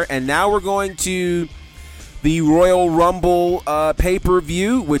 matches there. And now we're going to the Royal Rumble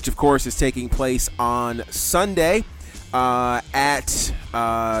pay-per-view, which, of course, is taking place on Sunday at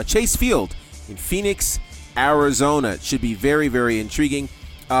Chase Field in Phoenix, Arizona. It should be very, very intriguing.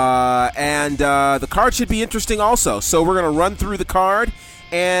 And the card should be interesting also. So we're going to run through the card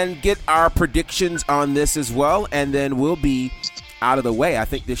and get our predictions on this as well. And then we'll be out of the way. I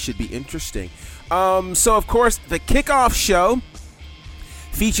think this should be interesting. So, of course, the kickoff show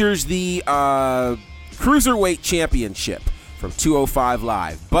features the Cruiserweight Championship from 205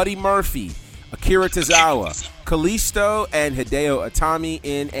 Live. Buddy Murphy, Akira Tozawa, Kalisto, and Hideo Itami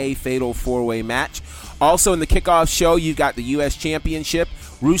in a fatal 4-way match. Also in the kickoff show, you've got the U.S. Championship,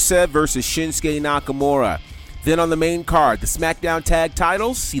 Rusev versus Shinsuke Nakamura. Then on the main card, the SmackDown Tag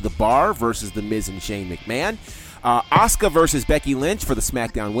Titles, see The Bar versus The Miz and Shane McMahon. Asuka versus Becky Lynch for the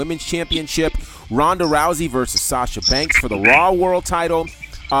SmackDown Women's Championship. Ronda Rousey versus Sasha Banks for the Raw World Title.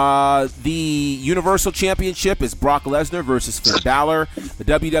 The Universal Championship is Brock Lesnar versus Finn Balor. The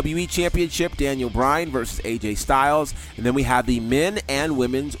WWE Championship, Daniel Bryan versus AJ Styles. And then we have the men and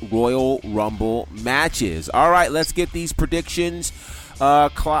women's Royal Rumble matches. All right, let's get these predictions.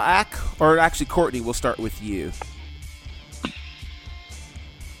 Clack, or actually Courtney, we'll start with you.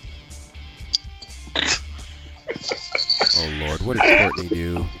 Oh, Lord, what did Courtney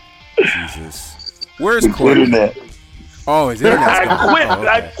do? Jesus. Where's Courtney? Internet. Oh, his internet's gone.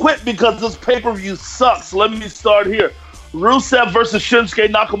 I quit because this pay-per-view sucks. Let me start here. Rusev versus Shinsuke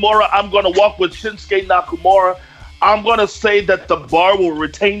Nakamura. I'm going to walk with Shinsuke Nakamura. I'm going to say that the Bar will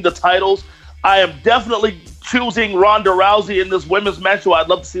retain the titles. I am definitely choosing Ronda Rousey in this women's match, so I'd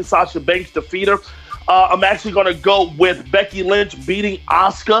love to see Sasha Banks defeat her. I'm actually going to go with Becky Lynch beating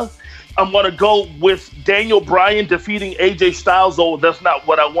Asuka. I'm going to go with Daniel Bryan defeating AJ Styles, though that's not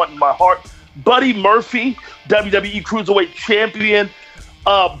what I want in my heart. Buddy Murphy, WWE Cruiserweight Champion.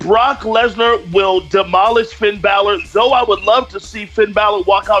 Brock Lesnar will demolish Finn Balor, though I would love to see Finn Balor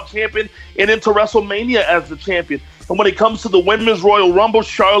walk out champion and into WrestleMania as the champion. And when it comes to the Women's Royal Rumble,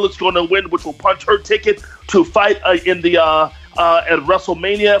 Charlotte's going to win, which will punch her ticket to fight at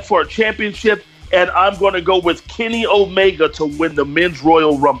WrestleMania for a championship. And I'm going to go with Kenny Omega to win the Men's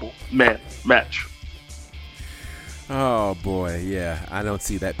Royal Rumble match. Oh, boy, yeah. I don't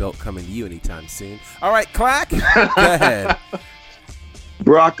see that belt coming to you anytime soon. All right, Clack, go ahead.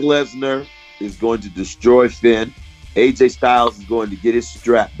 Brock Lesnar is going to destroy Finn. AJ Styles is going to get his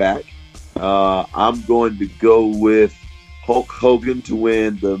strap back. I'm going to go with Hulk Hogan to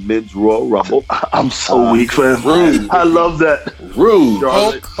win the Men's Royal Rumble. I'm so weak, man. Rude. I love that. Rude.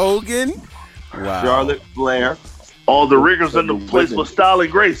 Hulk Hogan? Wow. Charlotte Flair. All the riggers in the place with style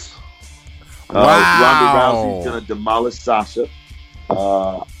and grace. Ronda Rousey's going to demolish Sasha.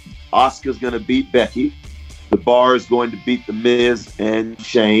 Asuka's going to beat Becky. The Bar is going to beat The Miz and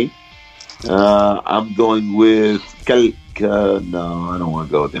Shane. I'm going with... no, I don't want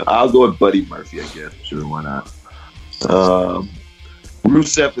to go with him. I'll go with Buddy Murphy, I guess. Sure, why not?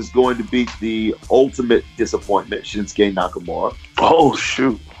 Rusev is going to beat the ultimate disappointment, Shinsuke Nakamura. Oh,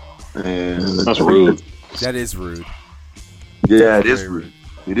 shoot. And that's rude. That is rude. Yeah, it is rude.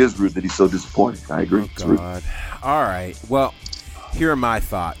 It is rude that he's so disappointed. I agree. Oh, God. All right. Well, here are my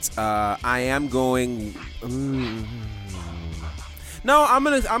thoughts. I am going. No, I'm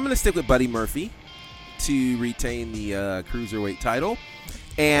gonna stick with Buddy Murphy to retain the cruiserweight title,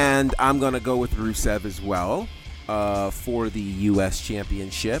 and I'm gonna go with Rusev as well for the U.S.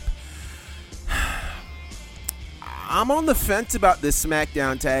 Championship. I'm on the fence about this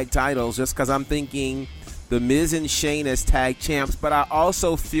SmackDown tag titles just because I'm thinking The Miz and Shane as tag champs, but I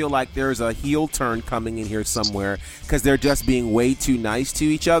also feel like there's a heel turn coming in here somewhere because they're just being way too nice to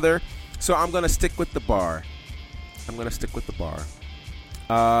each other. So I'm going to stick with the Bar.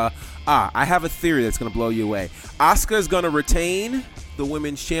 I have a theory that's going to blow you away. Asuka is going to retain the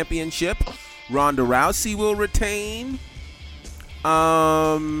Women's Championship. Ronda Rousey will retain.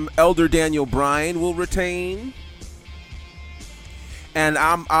 Elder Daniel Bryan will retain. And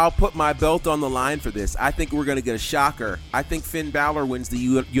I'll put my belt on the line for this. I think we're going to get a shocker. I think Finn Balor wins the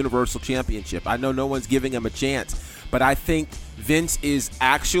Universal Championship. I know no one's giving him a chance, but I think Vince is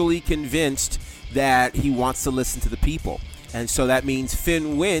actually convinced that he wants to listen to the people. And so that means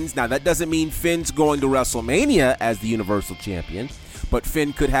Finn wins. Now, that doesn't mean Finn's going to WrestleMania as the Universal Champion, but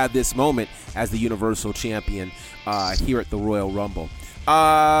Finn could have this moment as the Universal Champion here at the Royal Rumble.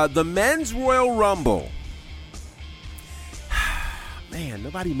 The Men's Royal Rumble. Man,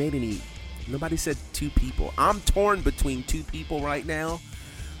 nobody said two people. I'm torn between two people right now.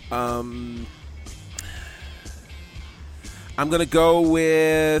 I'm going to go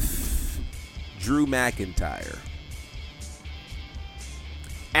with Drew McIntyre.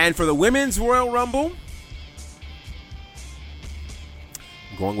 And for the Women's Royal Rumble,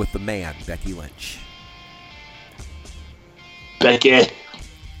 I'm going with the man, Becky Lynch.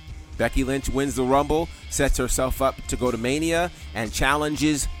 Becky Lynch wins the Rumble, sets herself up to go to Mania, and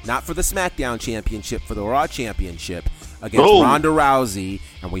challenges, not for the SmackDown Championship, for the Raw Championship against Ronda Rousey.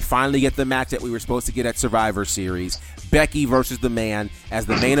 And we finally get the match that we were supposed to get at Survivor Series. Becky versus the man as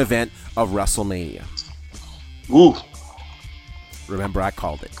the main event of WrestleMania. Ooh. Remember, I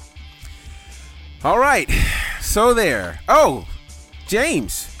called it. All right. So there. Oh,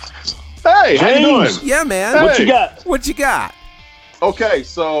 James. Hey, how you doing? Yeah, man. Hey. What you got? Okay,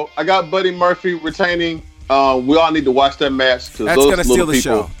 so I got Buddy Murphy retaining. We all need to watch that match because That's those gonna little steal the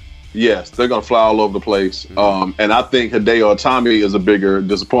people, show. Yes, they're gonna fly all over the place. And I think Hideo Itami is a bigger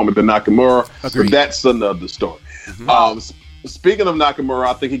disappointment than Nakamura. Agreed. But that's another story. Speaking of Nakamura,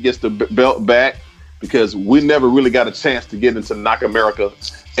 I think he gets the belt back because we never really got a chance to get into Nakamerica,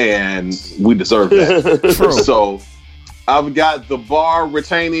 and we deserve that. True. So I've got the Bar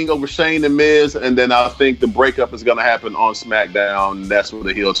retaining over Shane and Miz, and then I think the breakup is going to happen on SmackDown. That's where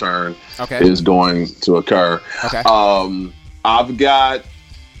the heel turn is going to occur. Okay. I've got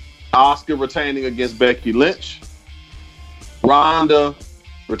Asuka retaining against Becky Lynch. Ronda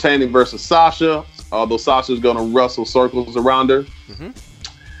retaining versus Sasha, although Sasha's going to wrestle circles around her.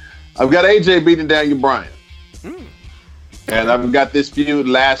 I've got AJ beating Daniel Bryan. And I've got this feud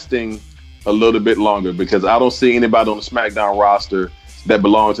lasting a little bit longer because I don't see anybody on the SmackDown roster that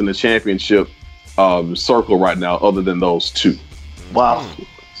belongs in the championship circle right now other than those two. Wow.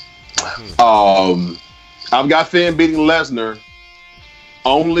 I've got Finn beating Lesnar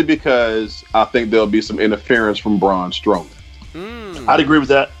only because I think there'll be some interference from Braun Strowman. I'd agree with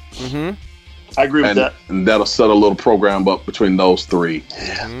that. I agree with that. And that'll set a little program up between those three.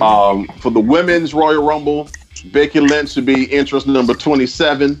 For the Women's Royal Rumble, Becky Lynch should be entrance number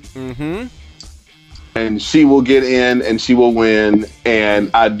 27. And she will get in and she will win.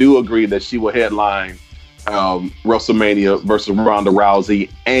 And I do agree that she will headline WrestleMania versus Ronda Rousey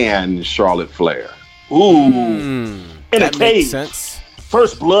and Charlotte Flair. Ooh. In a cage. Makes sense.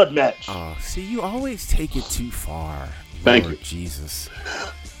 First blood match. Oh, see, you always take it too far. Thank Lord you. Jesus.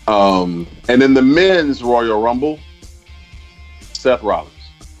 And in the men's Royal Rumble, Seth Rollins.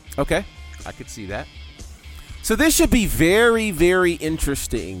 Okay, I could see that. So this should be very, very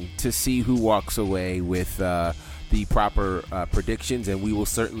interesting to see who walks away with the proper predictions, and we will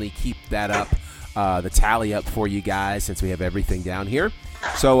certainly keep that up, the tally up for you guys since we have everything down here.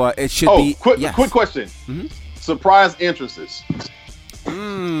 So it should be. Quick question. Mm-hmm. Surprise entrances.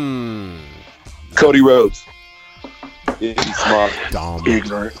 Cody Rhodes. If he's smart. Dumb.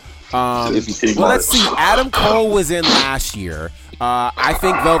 Ignorant. Well, let's see. Adam Cole was in last year. I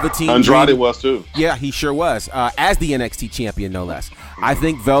think Velveteen Andrade Dream, was too. Yeah, he sure was. As the NXT champion, no less. I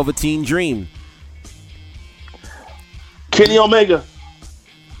think Velveteen Dream. Kenny Omega.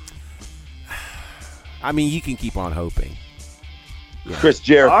 I mean, you can keep on hoping. Yeah. Chris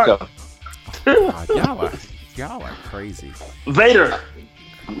Jericho. God, y'all are crazy. Vader.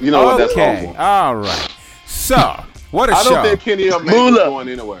 You know what? That's Okay, awful. all right. So, what a I show. don't think Kenny Omega's going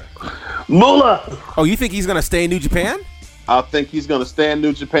anywhere. Moolah. Oh, you think he's going to stay in New Japan? I think he's going to stay in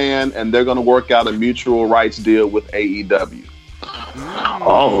New Japan, and they're going to work out a mutual rights deal with AEW.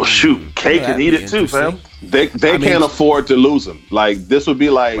 Oh shoot, Cake can eat it too, fam. They can't afford to lose him. Like this would be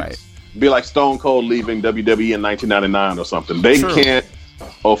like Stone Cold leaving WWE in 1999 or something. They can't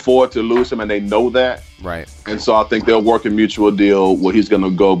afford to lose him, and they know that. Right. And so I think they'll work a mutual deal where he's going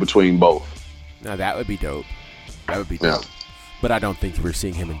to go between both. Now that would be dope. That would be dope. But I don't think we're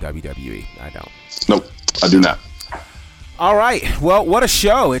seeing him in WWE. I don't. Nope, I do not. All right. Well, what a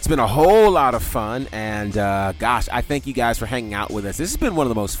show. It's been a whole lot of fun. And, gosh, I thank you guys for hanging out with us. This has been one of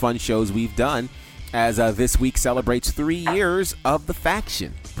the most fun shows we've done as this week celebrates 3 years of the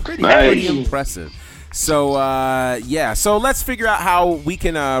faction. Pretty impressive. So, yeah. So let's figure out how we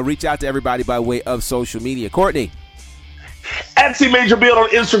can reach out to everybody by way of social media. Courtney. At C Major Beard on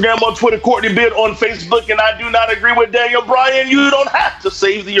Instagram, on Twitter, Courtney Beard on Facebook. And I do not agree with Daniel Bryan. You don't have to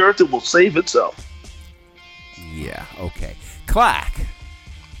save the earth. It will save itself. Yeah, okay. Clack.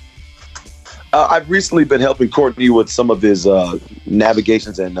 I've recently been helping Courtney with some of his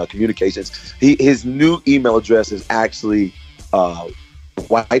navigations and communications. His new email address is actually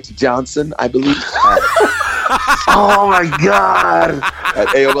White Johnson, I believe. Oh my God! At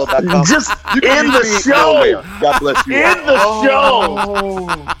AOL.com. Just in the show. God bless you. In the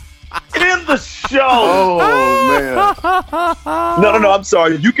show. In the show. Oh man. No. I'm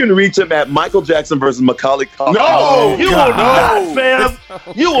sorry. You can reach him at Michael Jackson versus Macaulay Culkin. No, you will not, fam.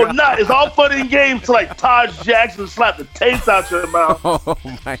 You will not. It's all fun and games to like Taj Jackson slap the taste out your mouth. Oh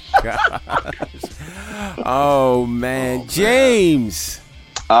my gosh. Oh man, James.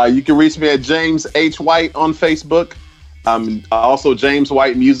 You can reach me at James H. White on Facebook. Also James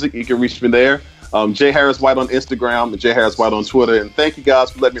White Music. You can reach me there. J Harris White on Instagram, J Harris White on Twitter, and thank you guys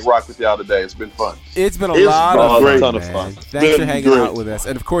for letting me rock with y'all today. It's been fun. It's been a lot of fun, ton of fun. Thanks for hanging out with us,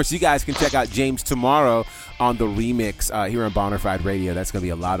 and of course, you guys can check out James tomorrow on the remix here on Bonafide Radio. That's going to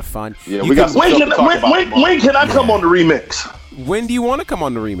be a lot of fun. Yeah, we got some stuff to talk about. When can I come on the remix? When do you want to come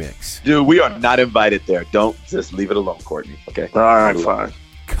on the remix? Dude, we are not invited there. Don't just leave it alone, Courtney. Okay. All right, fine.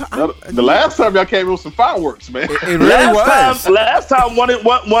 The last time y'all came with some fireworks, man. It really was. Last time one of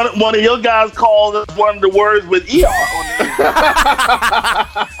your guys called us one of the words with ER on it.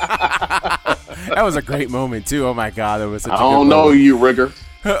 That was a great moment too. Oh my God, that was such a good I don't know moment. you, Rigger.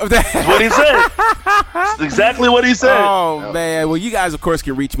 That's what he said. That's exactly what he said. Oh, man. Well, you guys, of course,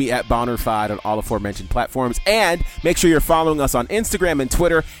 can reach me at Bonnerfied on all aforementioned platforms. And make sure you're following us on Instagram and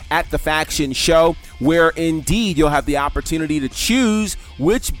Twitter at The Faction Show, where indeed you'll have the opportunity to choose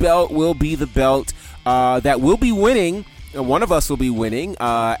which belt will be the belt that will be winning. One of us will be winning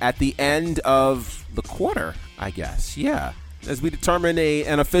at the end of the quarter, I guess. Yeah. As we determine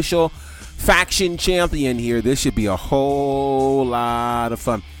an official faction champion here. This should be a whole lot of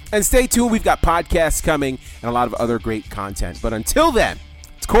fun. And stay tuned. We've got podcasts coming and a lot of other great content. But until then,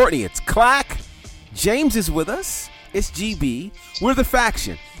 it's Courtney. It's Clack. James is with us. It's GB. We're The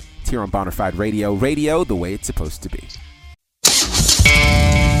Faction. It's here on Bonafide Radio. Radio the way it's supposed to be.